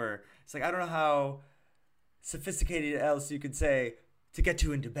 David Schwimmer, it's like, I don't know how sophisticated else you could say to get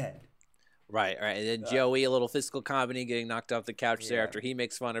you into bed. Right. And then Joey, a little physical comedy, getting knocked off the couch there after he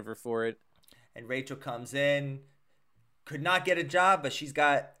makes fun of her for it. And Rachel comes in, could not get a job, but she's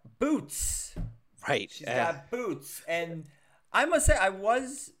got boots. Right. She's got boots. And I must say,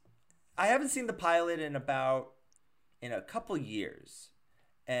 I haven't seen the pilot in a couple years.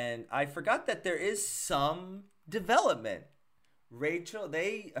 And I forgot that there is some development. Rachel,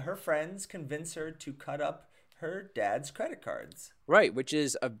 her friends convince her to cut up her dad's credit cards. Right, which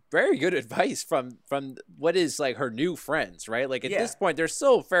is a very good advice from what is like her new friends, right? Like at this point, they're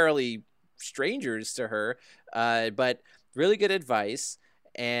still fairly strangers to her, but really good advice.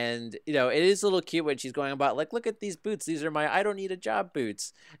 And, it is a little cute when she's going about like, look at these boots. These are my I don't need a job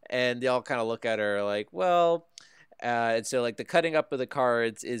boots. And they all kind of look at her like, well, and so like the cutting up of the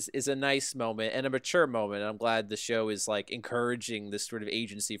cards is a nice moment and a mature moment. I'm glad the show is like encouraging this sort of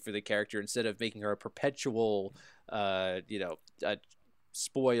agency for the character instead of making her a perpetual, a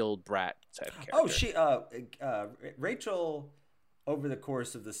spoiled brat type character. Oh, Rachel over the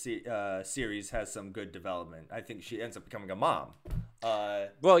course of the series has some good development. I think she ends up becoming a mom.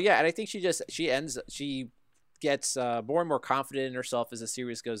 Well, yeah, and I think she gets more and more confident in herself as the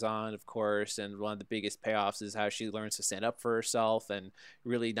series goes on, of course, and one of the biggest payoffs is how she learns to stand up for herself and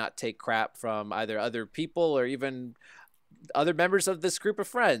really not take crap from either other people or even other members of this group of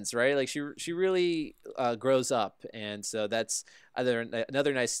friends, right? Like she really grows up, and so that's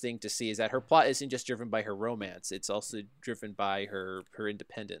another nice thing to see is that her plot isn't just driven by her romance, it's also driven by her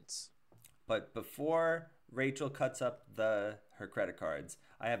independence. But before Rachel cuts up her credit cards,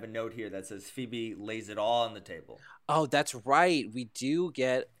 I have a note here that says Phoebe lays it all on the table. Oh, that's right. We do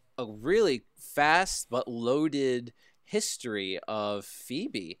get a really fast but loaded history of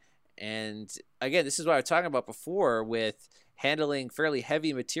Phoebe. And again, this is what I was talking about before with handling fairly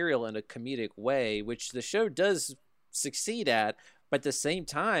heavy material in a comedic way, which the show does succeed at. But at the same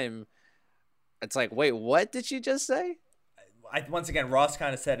time, it's like, wait, what did she just say? Once again, Ross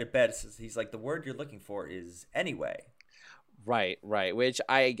kind of said it best. He's like, the word you're looking for is anyway. Right. Which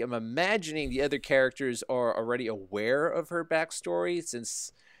I am imagining the other characters are already aware of her backstory,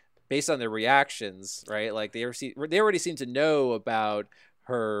 since based on their reactions, right? Like they already seem to know about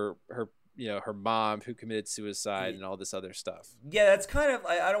her mom who committed suicide and all this other stuff. Yeah, that's kind of,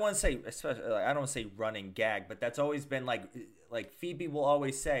 I don't want to say, especially I don't want to say running gag, but that's always been like Phoebe will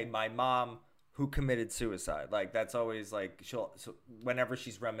always say my mom who committed suicide. Like that's always like whenever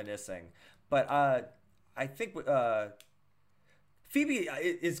she's reminiscing. But I think Phoebe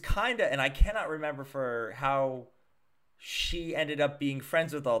is kind of, and I cannot remember for how she ended up being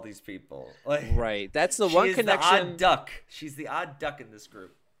friends with all these people. Like, right. That's the one connection. The odd duck. She's the odd duck in this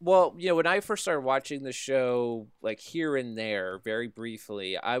group. Well, when I first started watching the show, like here and there, very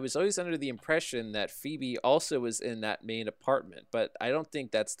briefly, I was always under the impression that Phoebe also was in that main apartment, but I don't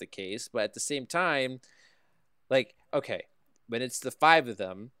think that's the case. But at the same time, like, okay, when it's the five of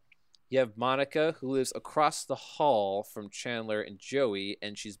them, you have Monica, who lives across the hall from Chandler and Joey,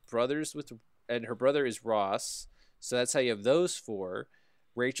 and and her brother is Ross. So that's how you have those four.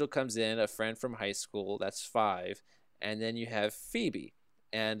 Rachel comes in, a friend from high school. That's five. And then you have Phoebe.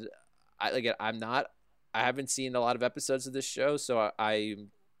 And I haven't seen a lot of episodes of this show, so I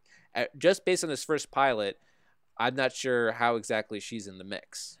just based on this first pilot, I'm not sure how exactly she's in the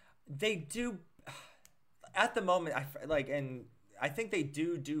mix. They do at the moment. And I think they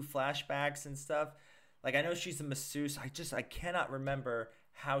do flashbacks and stuff. Like, I know she's a masseuse. I cannot remember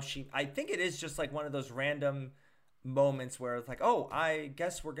how she. I think it is just like one of those random moments where it's like, oh, I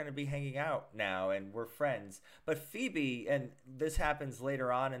guess we're gonna be hanging out now and we're friends. But Phoebe, and this happens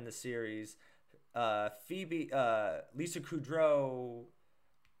later on in the series. Phoebe, Lisa Kudrow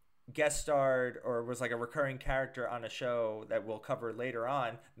guest starred or was like a recurring character on a show that we'll cover later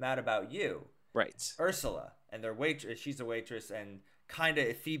on, Mad About You. Right. Ursula, and their waitress. She's a waitress and kind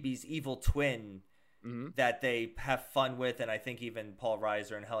of Phoebe's evil twin that they have fun with, and I think even Paul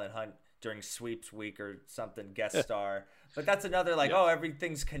Reiser and Helen Hunt during Sweeps Week or something guest star. But that's another oh,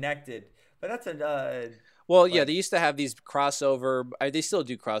 everything's connected. But that's well, yeah, they used to have these crossover. They still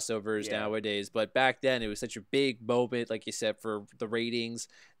do crossovers nowadays, but back then it was such a big moment, like you said, for the ratings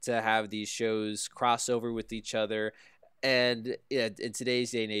to have these shows crossover with each other. And in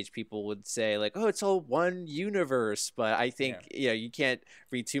today's day and age, people would say like, "Oh, it's all one universe," but I think you can't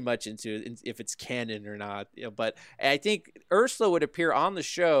read too much into if it's canon or not. But I think Ursula would appear on the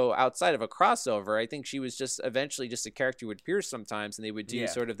show outside of a crossover. I think she was just eventually just a character who would appear sometimes, and they would do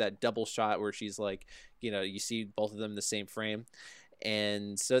sort of that double shot where she's like, you see both of them in the same frame,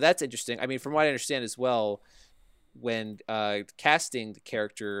 and so that's interesting. I mean, from what I understand as well, when casting the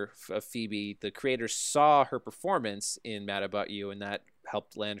character of Phoebe, the creators saw her performance in Mad About You, and that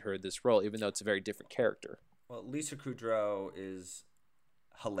helped land her this role, even though it's a very different character. Well, Lisa Kudrow is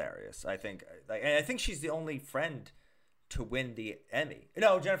hilarious. I think she's the only friend to win the Emmy.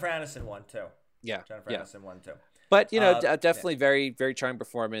 No, Jennifer Aniston won too. Yeah, Jennifer Aniston won too. But definitely very, very charming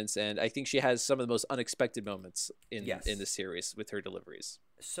performance, and I think she has some of the most unexpected moments in the series with her deliveries.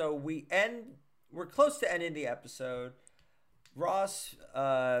 So we're close to ending the episode. Ross,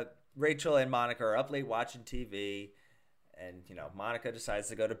 Rachel, and Monica are up late watching TV, and Monica decides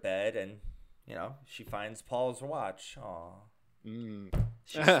to go to bed, and she finds Paul's watch. Aw,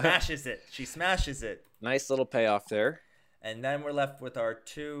 she smashes it. She smashes it. Nice little payoff there. And then we're left with our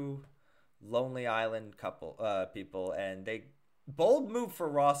two Lonely Island people, and bold move for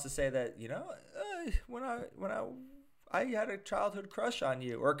Ross to say that when I had a childhood crush on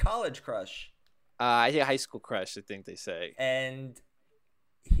you, or a college crush. I think high school crush, I think they say. And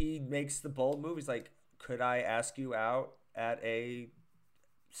he makes the bold move. He's like, could I ask you out at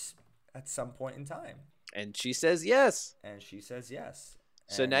some point in time? And she says yes.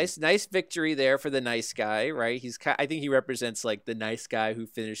 So nice victory there for the nice guy, right? I think he represents like the nice guy who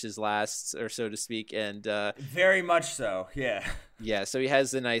finishes last, or so to speak, and very much so, yeah. Yeah, so he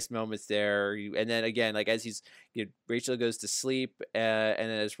has the nice moments there, and then again, like as Rachel goes to sleep, and then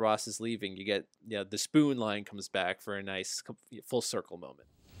as Ross is leaving, you get the spoon line comes back for a nice full circle moment.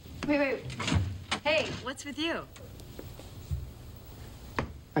 Wait. Hey, what's with you?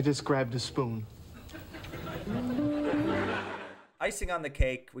 I just grabbed a spoon. Icing on the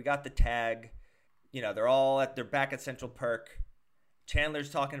cake, we got the tag. They're back at Central Perk. Chandler's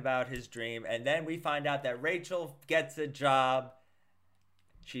talking about his dream, and then we find out that Rachel gets a job.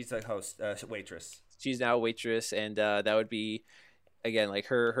 She's a waitress. She's now a waitress, and that would be, again, like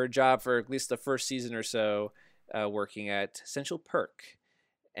her job for at least the first season or so, working at Central Perk.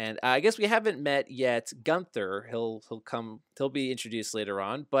 And I guess we haven't met yet Gunther. He'll be introduced later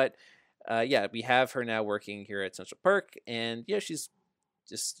on, but. We have her now working here at Central Perk, and she's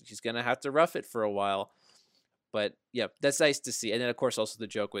gonna have to rough it for a while, but that's nice to see. And then of course also the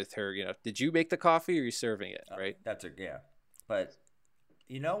joke with her, did you make the coffee or are you serving it, right? That's but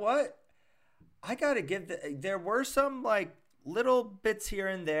you know what? I gotta give there were some like little bits here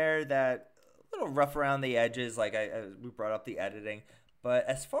and there that a little rough around the edges, like we brought up the editing, but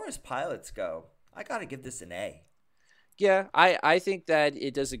as far as pilots go, I gotta give this an A. Yeah, I think that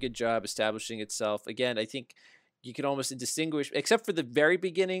it does a good job establishing itself. Again, I think you can almost distinguish, except for the very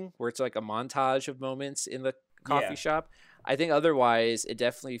beginning where it's like a montage of moments in the coffee shop. I think otherwise it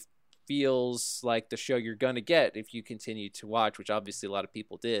definitely feels like the show you're going to get if you continue to watch, which obviously a lot of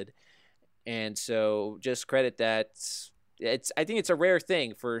people did. And so just credit that. I think it's a rare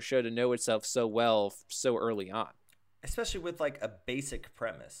thing for a show to know itself so well so early on. Especially with like a basic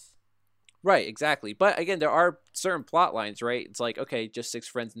premise. Right, exactly. But again, there are certain plot lines, right? It's like, okay, just 6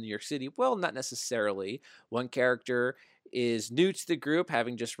 friends in New York City. Well, not necessarily. One character is new to the group,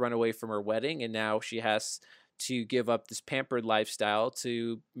 having just run away from her wedding, and now she has to give up this pampered lifestyle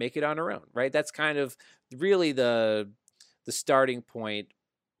to make it on her own, right? That's kind of really the starting point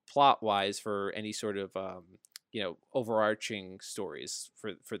plot-wise for any sort of overarching stories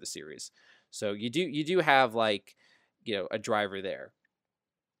for the series. So you do have like a driver there.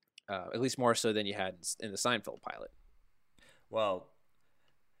 at least more so than you had in the Seinfeld pilot. Well,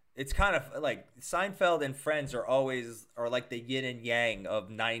 it's kind of like Seinfeld and Friends are like the yin and yang of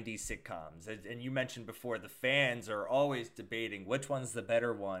 90s sitcoms. And you mentioned before, the fans are always debating which one's the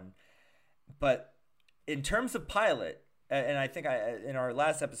better one. But in terms of pilot, and I think in our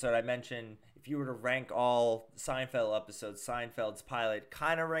last episode I mentioned if you were to rank all Seinfeld episodes, Seinfeld's pilot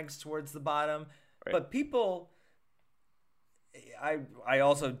kind of ranks towards the bottom. Right. But people, I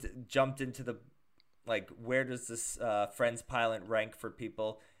also jumped into the, like, where does this Friends pilot rank for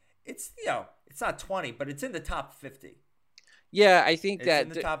people? It's, it's not 20, but it's in the top 50. Yeah, I think it's in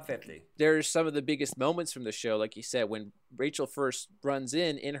the top 50. There's some of the biggest moments from the show, like you said, when Rachel first runs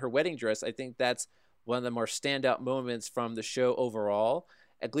in her wedding dress. I think that's one of the more standout moments from the show overall,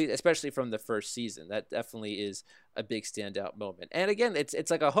 at least, especially from the first season. That definitely is a big standout moment. And again,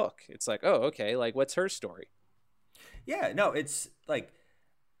 it's like a hook. It's like, oh, okay, like, what's her story? Yeah, no, it's like,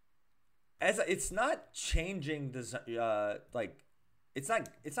 it's not changing the it's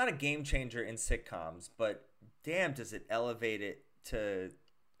not a game changer in sitcoms, but damn, does it elevate it to,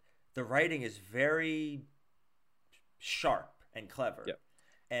 the writing is very sharp and clever. Yep.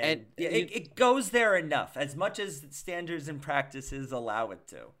 And it goes there enough, as much as standards and practices allow it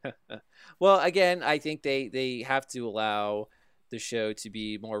to. Well, again, I think they have to allow the show to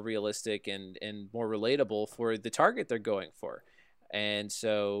be more realistic and more relatable for the target they're going for. And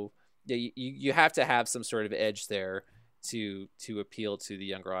so you have to have some sort of edge there to appeal to the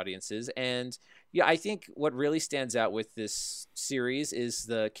younger audiences. And yeah, I think what really stands out with this series is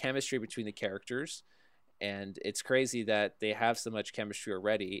the chemistry between the characters. And it's crazy that they have so much chemistry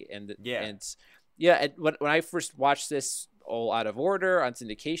already. And when I first watched this all out of order on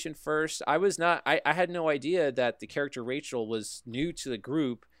syndication first, I had no idea that the character Rachel was new to the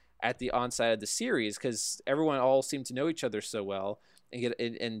group at the onset of the series, because everyone all seemed to know each other so well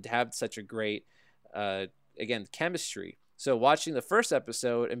and have such a great again, chemistry. So watching the first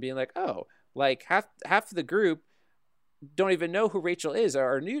episode and being like, oh, like half of the group don't even know who Rachel is or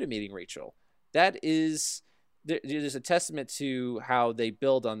are new to meeting Rachel. That is, there's a testament to how they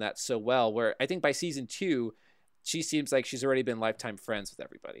build on that so well, where I think by season 2, she seems like she's already been lifetime friends with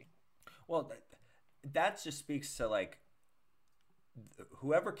everybody. Well, that just speaks to, like,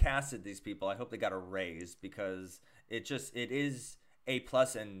 whoever casted these people, I hope they got a raise, because it is A+,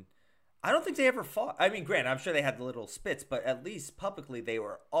 and I don't think they ever fought. I mean, granted, I'm sure they had the little spits, but at least publicly they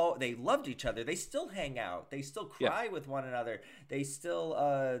loved each other. They still hang out. They still cry with one another. They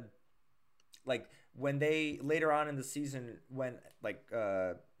still, like, when they, later on in the season, when, like,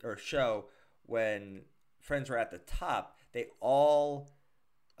 or show, when Friends were at the top, they all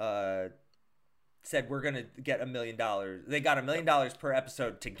said, we're going to get $1 million. They got $1 million per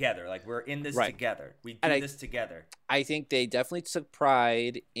episode together. Like, we're in this together. We do this together. I think they definitely took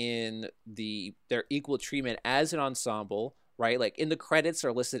pride in their equal treatment as an ensemble, right? Like, in the credits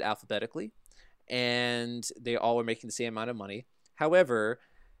are listed alphabetically, and they all were making the same amount of money. However,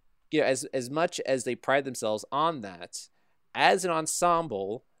 as much as they pride themselves on that, as an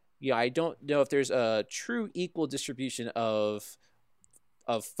ensemble, I don't know if there's a true equal distribution of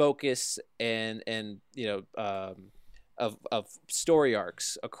focus and of story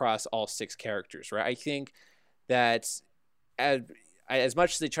arcs across all 6 characters, right? I think that as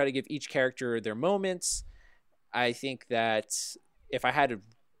much as they try to give each character their moments, I think that if I had to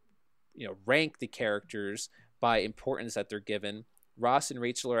rank the characters by importance that they're given, Ross and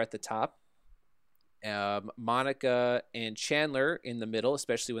Rachel are at the top. Monica and Chandler in the middle,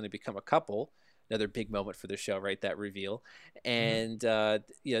 especially when they become a couple. Another big moment for the show, right? That reveal. And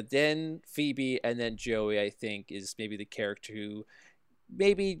then Phoebe, and then Joey, I think, is maybe the character who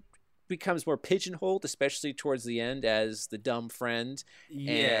maybe becomes more pigeonholed, especially towards the end, as the dumb friend.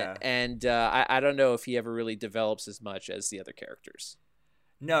 Yeah. And I don't know if he ever really develops as much as the other characters.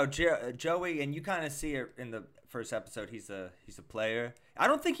 No, Joey, and you kind of see it in the first episode. He's a player. I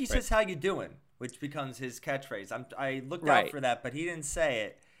don't think he says "How you doing," which becomes his catchphrase. I looked out for that, but he didn't say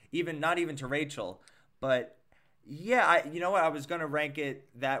it. Not even to Rachel. But yeah, you know what? I was gonna rank it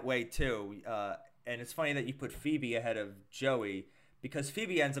that way too. And it's funny that you put Phoebe ahead of Joey, because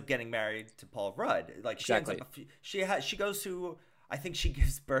Phoebe ends up getting married to Paul Rudd. Like, she ends up, she goes to, I think she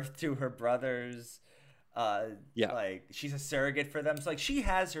gives birth to her brothers. Like, she's a surrogate for them. So, like, she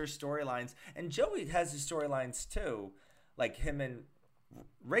has her storylines, and Joey has his storylines too, like him and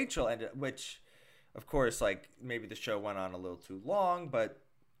Rachel, and which, of course, like, maybe the show went on a little too long, but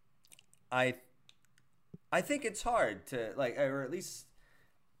I think it's hard to, like, or at least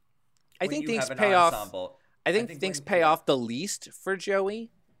I think things pay off. I think things pay off the least for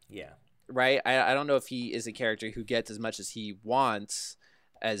Joey. Yeah. Right? I don't know if he is a character who gets as much as he wants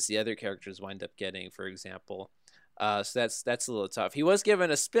as the other characters wind up getting, for example. So that's a little tough. He was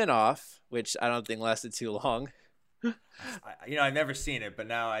given a spin-off, which I don't think lasted too long. I've never seen it, but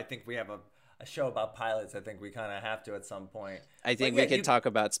now I think we have a show about pilots. I think we kind of have to at some point. I think we could talk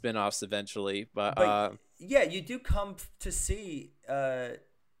about spin-offs eventually, but yeah, you do come to see,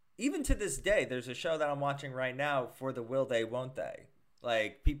 even to this day, there's a show that I'm watching right now for the will they, won't they?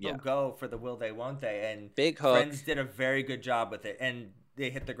 Like, people go for the will they, won't they? And Big Hook. Friends did a very good job with it, and they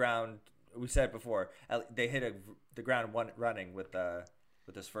hit the ground. We said it before. They hit the ground running with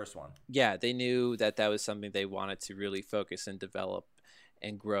this first one. Yeah, they knew that was something they wanted to really focus and develop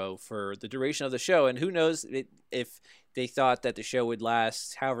and grow for the duration of the show. And who knows if they thought that the show would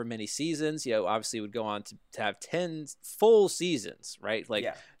last however many seasons. Obviously it would go on to have 10 full seasons, right?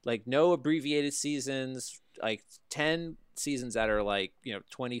 Like no abbreviated seasons, like 10 seasons that are like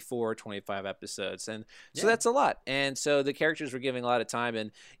 24, 25 episodes, and so that's a lot. And so the characters were giving a lot of time,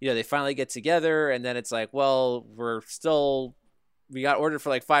 and they finally get together, and then it's like, well, we got ordered for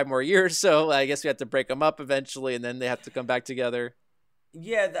like 5 more years, so I guess we have to break them up eventually, and then they have to come back together.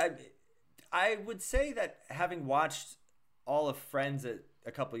 I would say that having watched all of Friends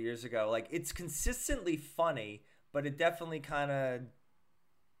a couple years ago, like, it's consistently funny, but it definitely kind of,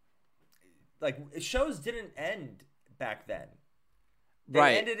 like, shows didn't end back then.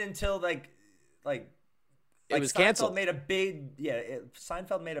 They ended until like it was Seinfeld canceled. Seinfeld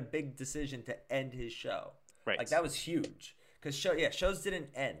made a big decision to end his show. Right. Like, that was huge. Because shows didn't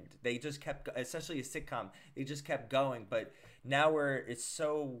end. They just kept, especially a sitcom, they just kept going. But now we're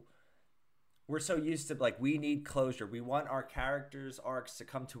so used to, like, we need closure. We want our characters' arcs to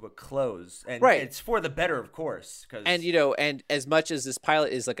come to a close, and it's for the better, of course. And and as much as this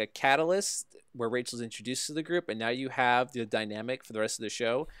pilot is like a catalyst where Rachel's introduced to the group, and now you have the dynamic for the rest of the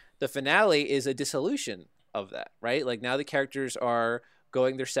show, the finale is a dissolution of that, right? Like, now the characters are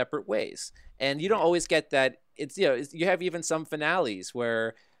going their separate ways, and you don't always get that. It's you have even some finales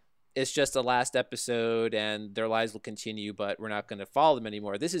where it's just a last episode and their lives will continue, but we're not going to follow them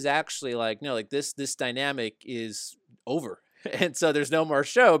anymore. This is actually like, no, like this dynamic is over. And so there's no more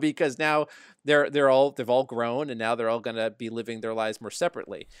show because now they've all grown, and now they're all going to be living their lives more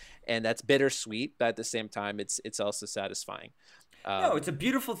separately. And that's bittersweet, but at the same time, it's also satisfying. No, it's a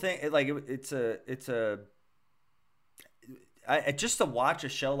beautiful thing. Like, just to watch a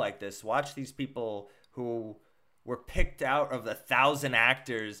show like this, watch these people who were picked out of 1,000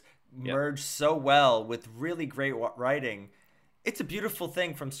 actors merge so well with really great writing. It's a beautiful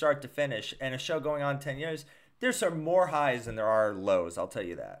thing from start to finish. And a show going on 10 years, there's some more highs than there are lows. I'll tell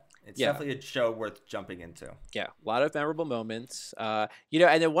you that. It's definitely a show worth jumping into. Yeah, a lot of memorable moments. And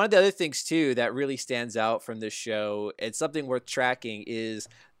then one of the other things too that really stands out from this show, it's something worth tracking, is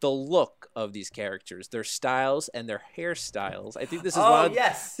the look of these characters, their styles and their hairstyles. I think this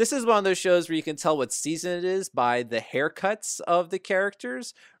is this is one of those shows where you can tell what season it is by the haircuts of the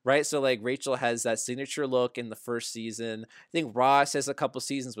characters, right? So like Rachel has that signature look in the first season. I think Ross has a couple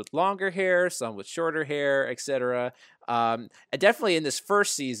seasons with longer hair, some with shorter hair, etc. And definitely in this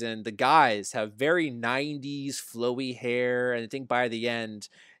first season, the guys have very 90s flowy hair, and I think by the end,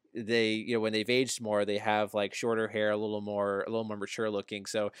 they when they've aged more, they have like shorter hair, a little more mature looking.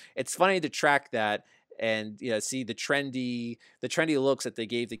 So it's funny to track that and see the trendy looks that they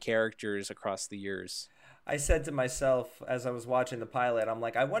gave the characters across the years. I said to myself as I was watching the pilot, I'm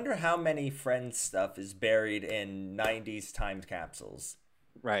like, I wonder how many Friends stuff is buried in 90s time capsules.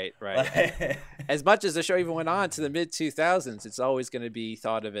 Right. As much as the show even went on to the mid 2000s, it's always going to be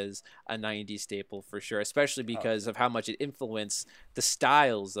thought of as a 90s staple for sure, especially because of how much it influenced the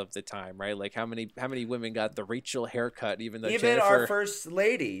styles of the time, right? Like how many women got the Rachel haircut, even our first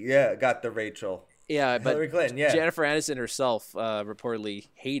lady, got the Rachel. Yeah, but Hillary Clinton, Jennifer Aniston herself reportedly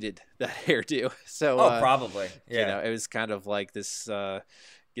hated that hairdo. So probably. Yeah. It was kind of like this.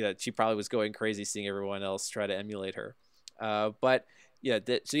 She probably was going crazy seeing everyone else try to emulate her. But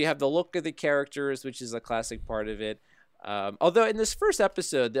so you have the look of the characters, which is a classic part of it. Although in this first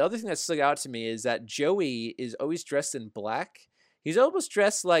episode, the other thing that stuck out to me is that Joey is always dressed in black. He's almost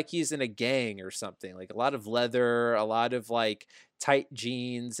dressed like he's in a gang or something, like a lot of leather, a lot of like tight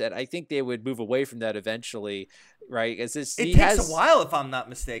jeans. And I think they would move away from that eventually, right? It takes a while, if I'm not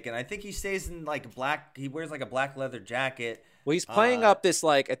mistaken. I think he stays in like black. He wears like a black leather jacket. Well, he's playing up this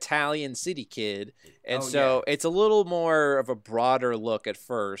like Italian city kid, and it's a little more of a broader look at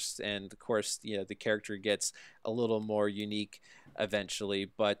first, and of course, the character gets a little more unique eventually.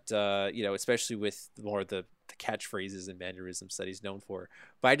 But especially with more of the catchphrases and mannerisms that he's known for.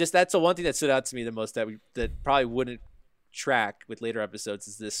 But that's the one thing that stood out to me the most that probably wouldn't track with later episodes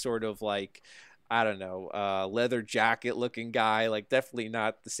is this sort of like I don't know, leather jacket looking guy. Like, definitely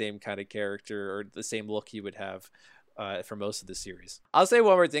not the same kind of character or the same look he would have for most of the series. I'll say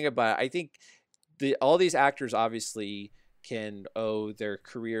one more thing about it. I think all these actors obviously can owe their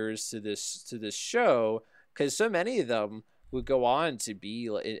careers to this show, because so many of them would go on to be,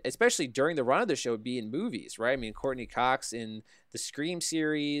 especially during the run of the show, be in movies, right? I mean, Courtney Cox in the Scream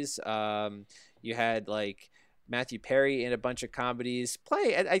series. You had like Matthew Perry in a bunch of comedies.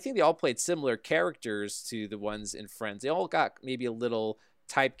 I think they all played similar characters to the ones in Friends. They all got maybe a little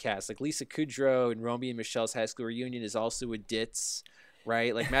typecast. Like Lisa Kudrow in Romeo and Michelle's High School Reunion is also a ditz,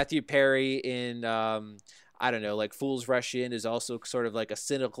 right? Like Matthew Perry in I don't know, like Fools Rush In is also sort of like a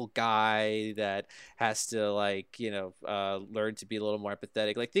cynical guy that has to like, learn to be a little more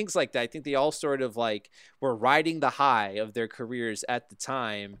empathetic, like things like that. I think they all sort of like were riding the high of their careers at the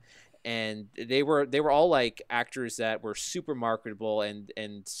time. And they were all like actors that were super marketable, and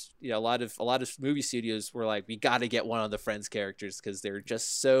a lot of movie studios were like, we got to get one of the Friends characters because they're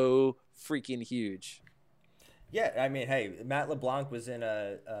just so freaking huge. Yeah, I mean, hey, Matt LeBlanc was in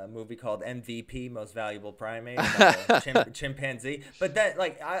a movie called MVP, Most Valuable Primate, chimpanzee. But that,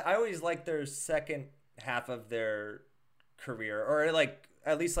 like, I always liked their second half of their career, or like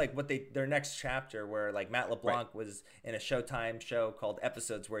at least like their next chapter, where like Matt LeBlanc was in a Showtime show called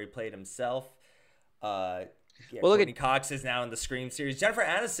Episodes, where he played himself. Courtney Cox is now in the Scream series. Jennifer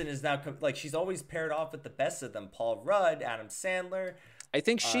Aniston is now like, she's always paired off with the best of them: Paul Rudd, Adam Sandler. I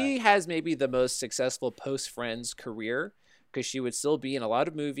think she has maybe the most successful post-Friends career, because she would still be in a lot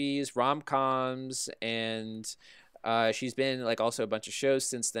of movies, rom-coms, and she's been like also a bunch of shows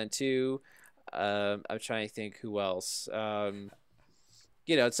since then too. I'm trying to think who else. Some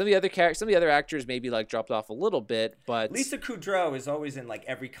of the other actors maybe like dropped off a little bit, but Lisa Kudrow is always in like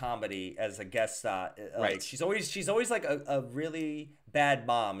every comedy as a guest star. Right. She's always like a really bad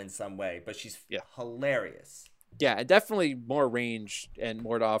mom in some way, but she's hilarious. Yeah, and definitely more range and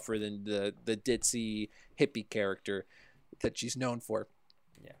more to offer than the ditzy hippie character that she's known for.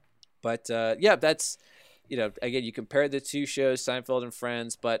 Yeah. But that's, again, you compare the two shows, Seinfeld and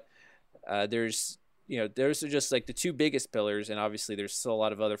Friends, but those are just like the two biggest pillars, and obviously there's still a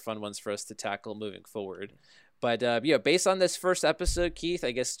lot of other fun ones for us to tackle moving forward. But based on this first episode, Keith,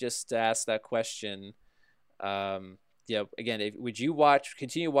 I guess just to ask that question, again, would you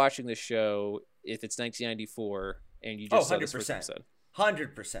continue watching the show if it's 1994 and you just saw this first episode?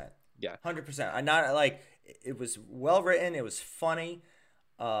 100%. Yeah. 100%. I'm not like, it was well written. It was funny.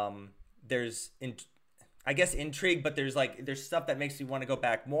 There's intrigue, but there's stuff that makes me want to go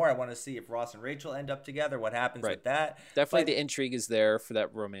back more. I want to see if Ross and Rachel end up together. What happens with that? Definitely, the intrigue is there for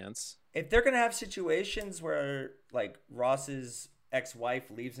that romance. If they're going to have situations where like Ross's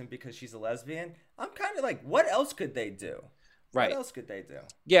ex-wife leaves him because she's a lesbian, I'm kind of like, what else could they do? Right. What else could they do?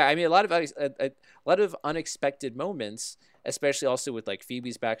 Yeah, I mean, a lot of unexpected moments, especially also with like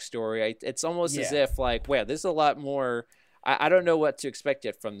Phoebe's backstory. It's almost as if like, wow, there's a lot more. I don't know what to expect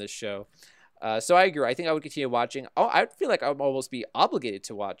yet from this show. So I agree. I think I would continue watching. Oh, I feel like I would almost be obligated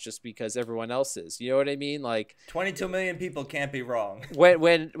to watch just because everyone else is. You know what I mean? Like 22 million people can't be wrong.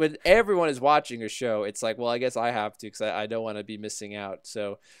 When everyone is watching a show, it's like, well, I guess I have to, because I don't want to be missing out.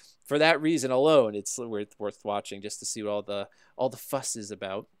 So for that reason alone, it's worth watching just to see what all the fuss is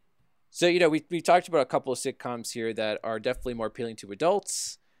about. So we talked about a couple of sitcoms here that are definitely more appealing to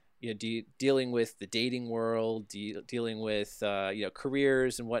adults. Dealing with the dating world, dealing with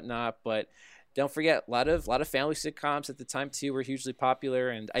careers and whatnot. But don't forget, a lot of family sitcoms at the time too were hugely popular.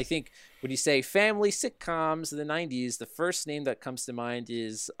 And I think when you say family sitcoms in the 90s, the first name that comes to mind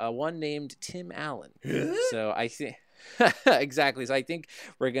is one named Tim Allen. So I think exactly. So I think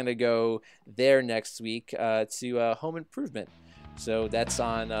we're gonna go there next week to Home Improvement. So that's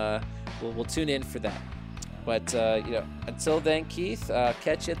on. We'll tune in for that. But until then, Keith,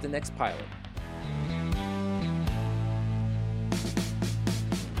 catch you at the next pilot.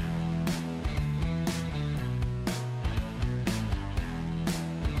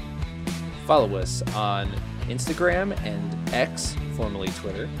 Follow us on Instagram and X, formerly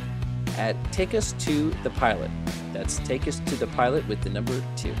Twitter, at Take Us to the Pilot. That's Take Us to the Pilot with the number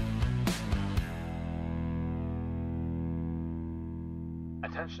 2.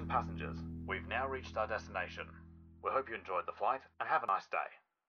 Attention passengers, we've now reached our destination. We hope you enjoyed the flight and have a nice day.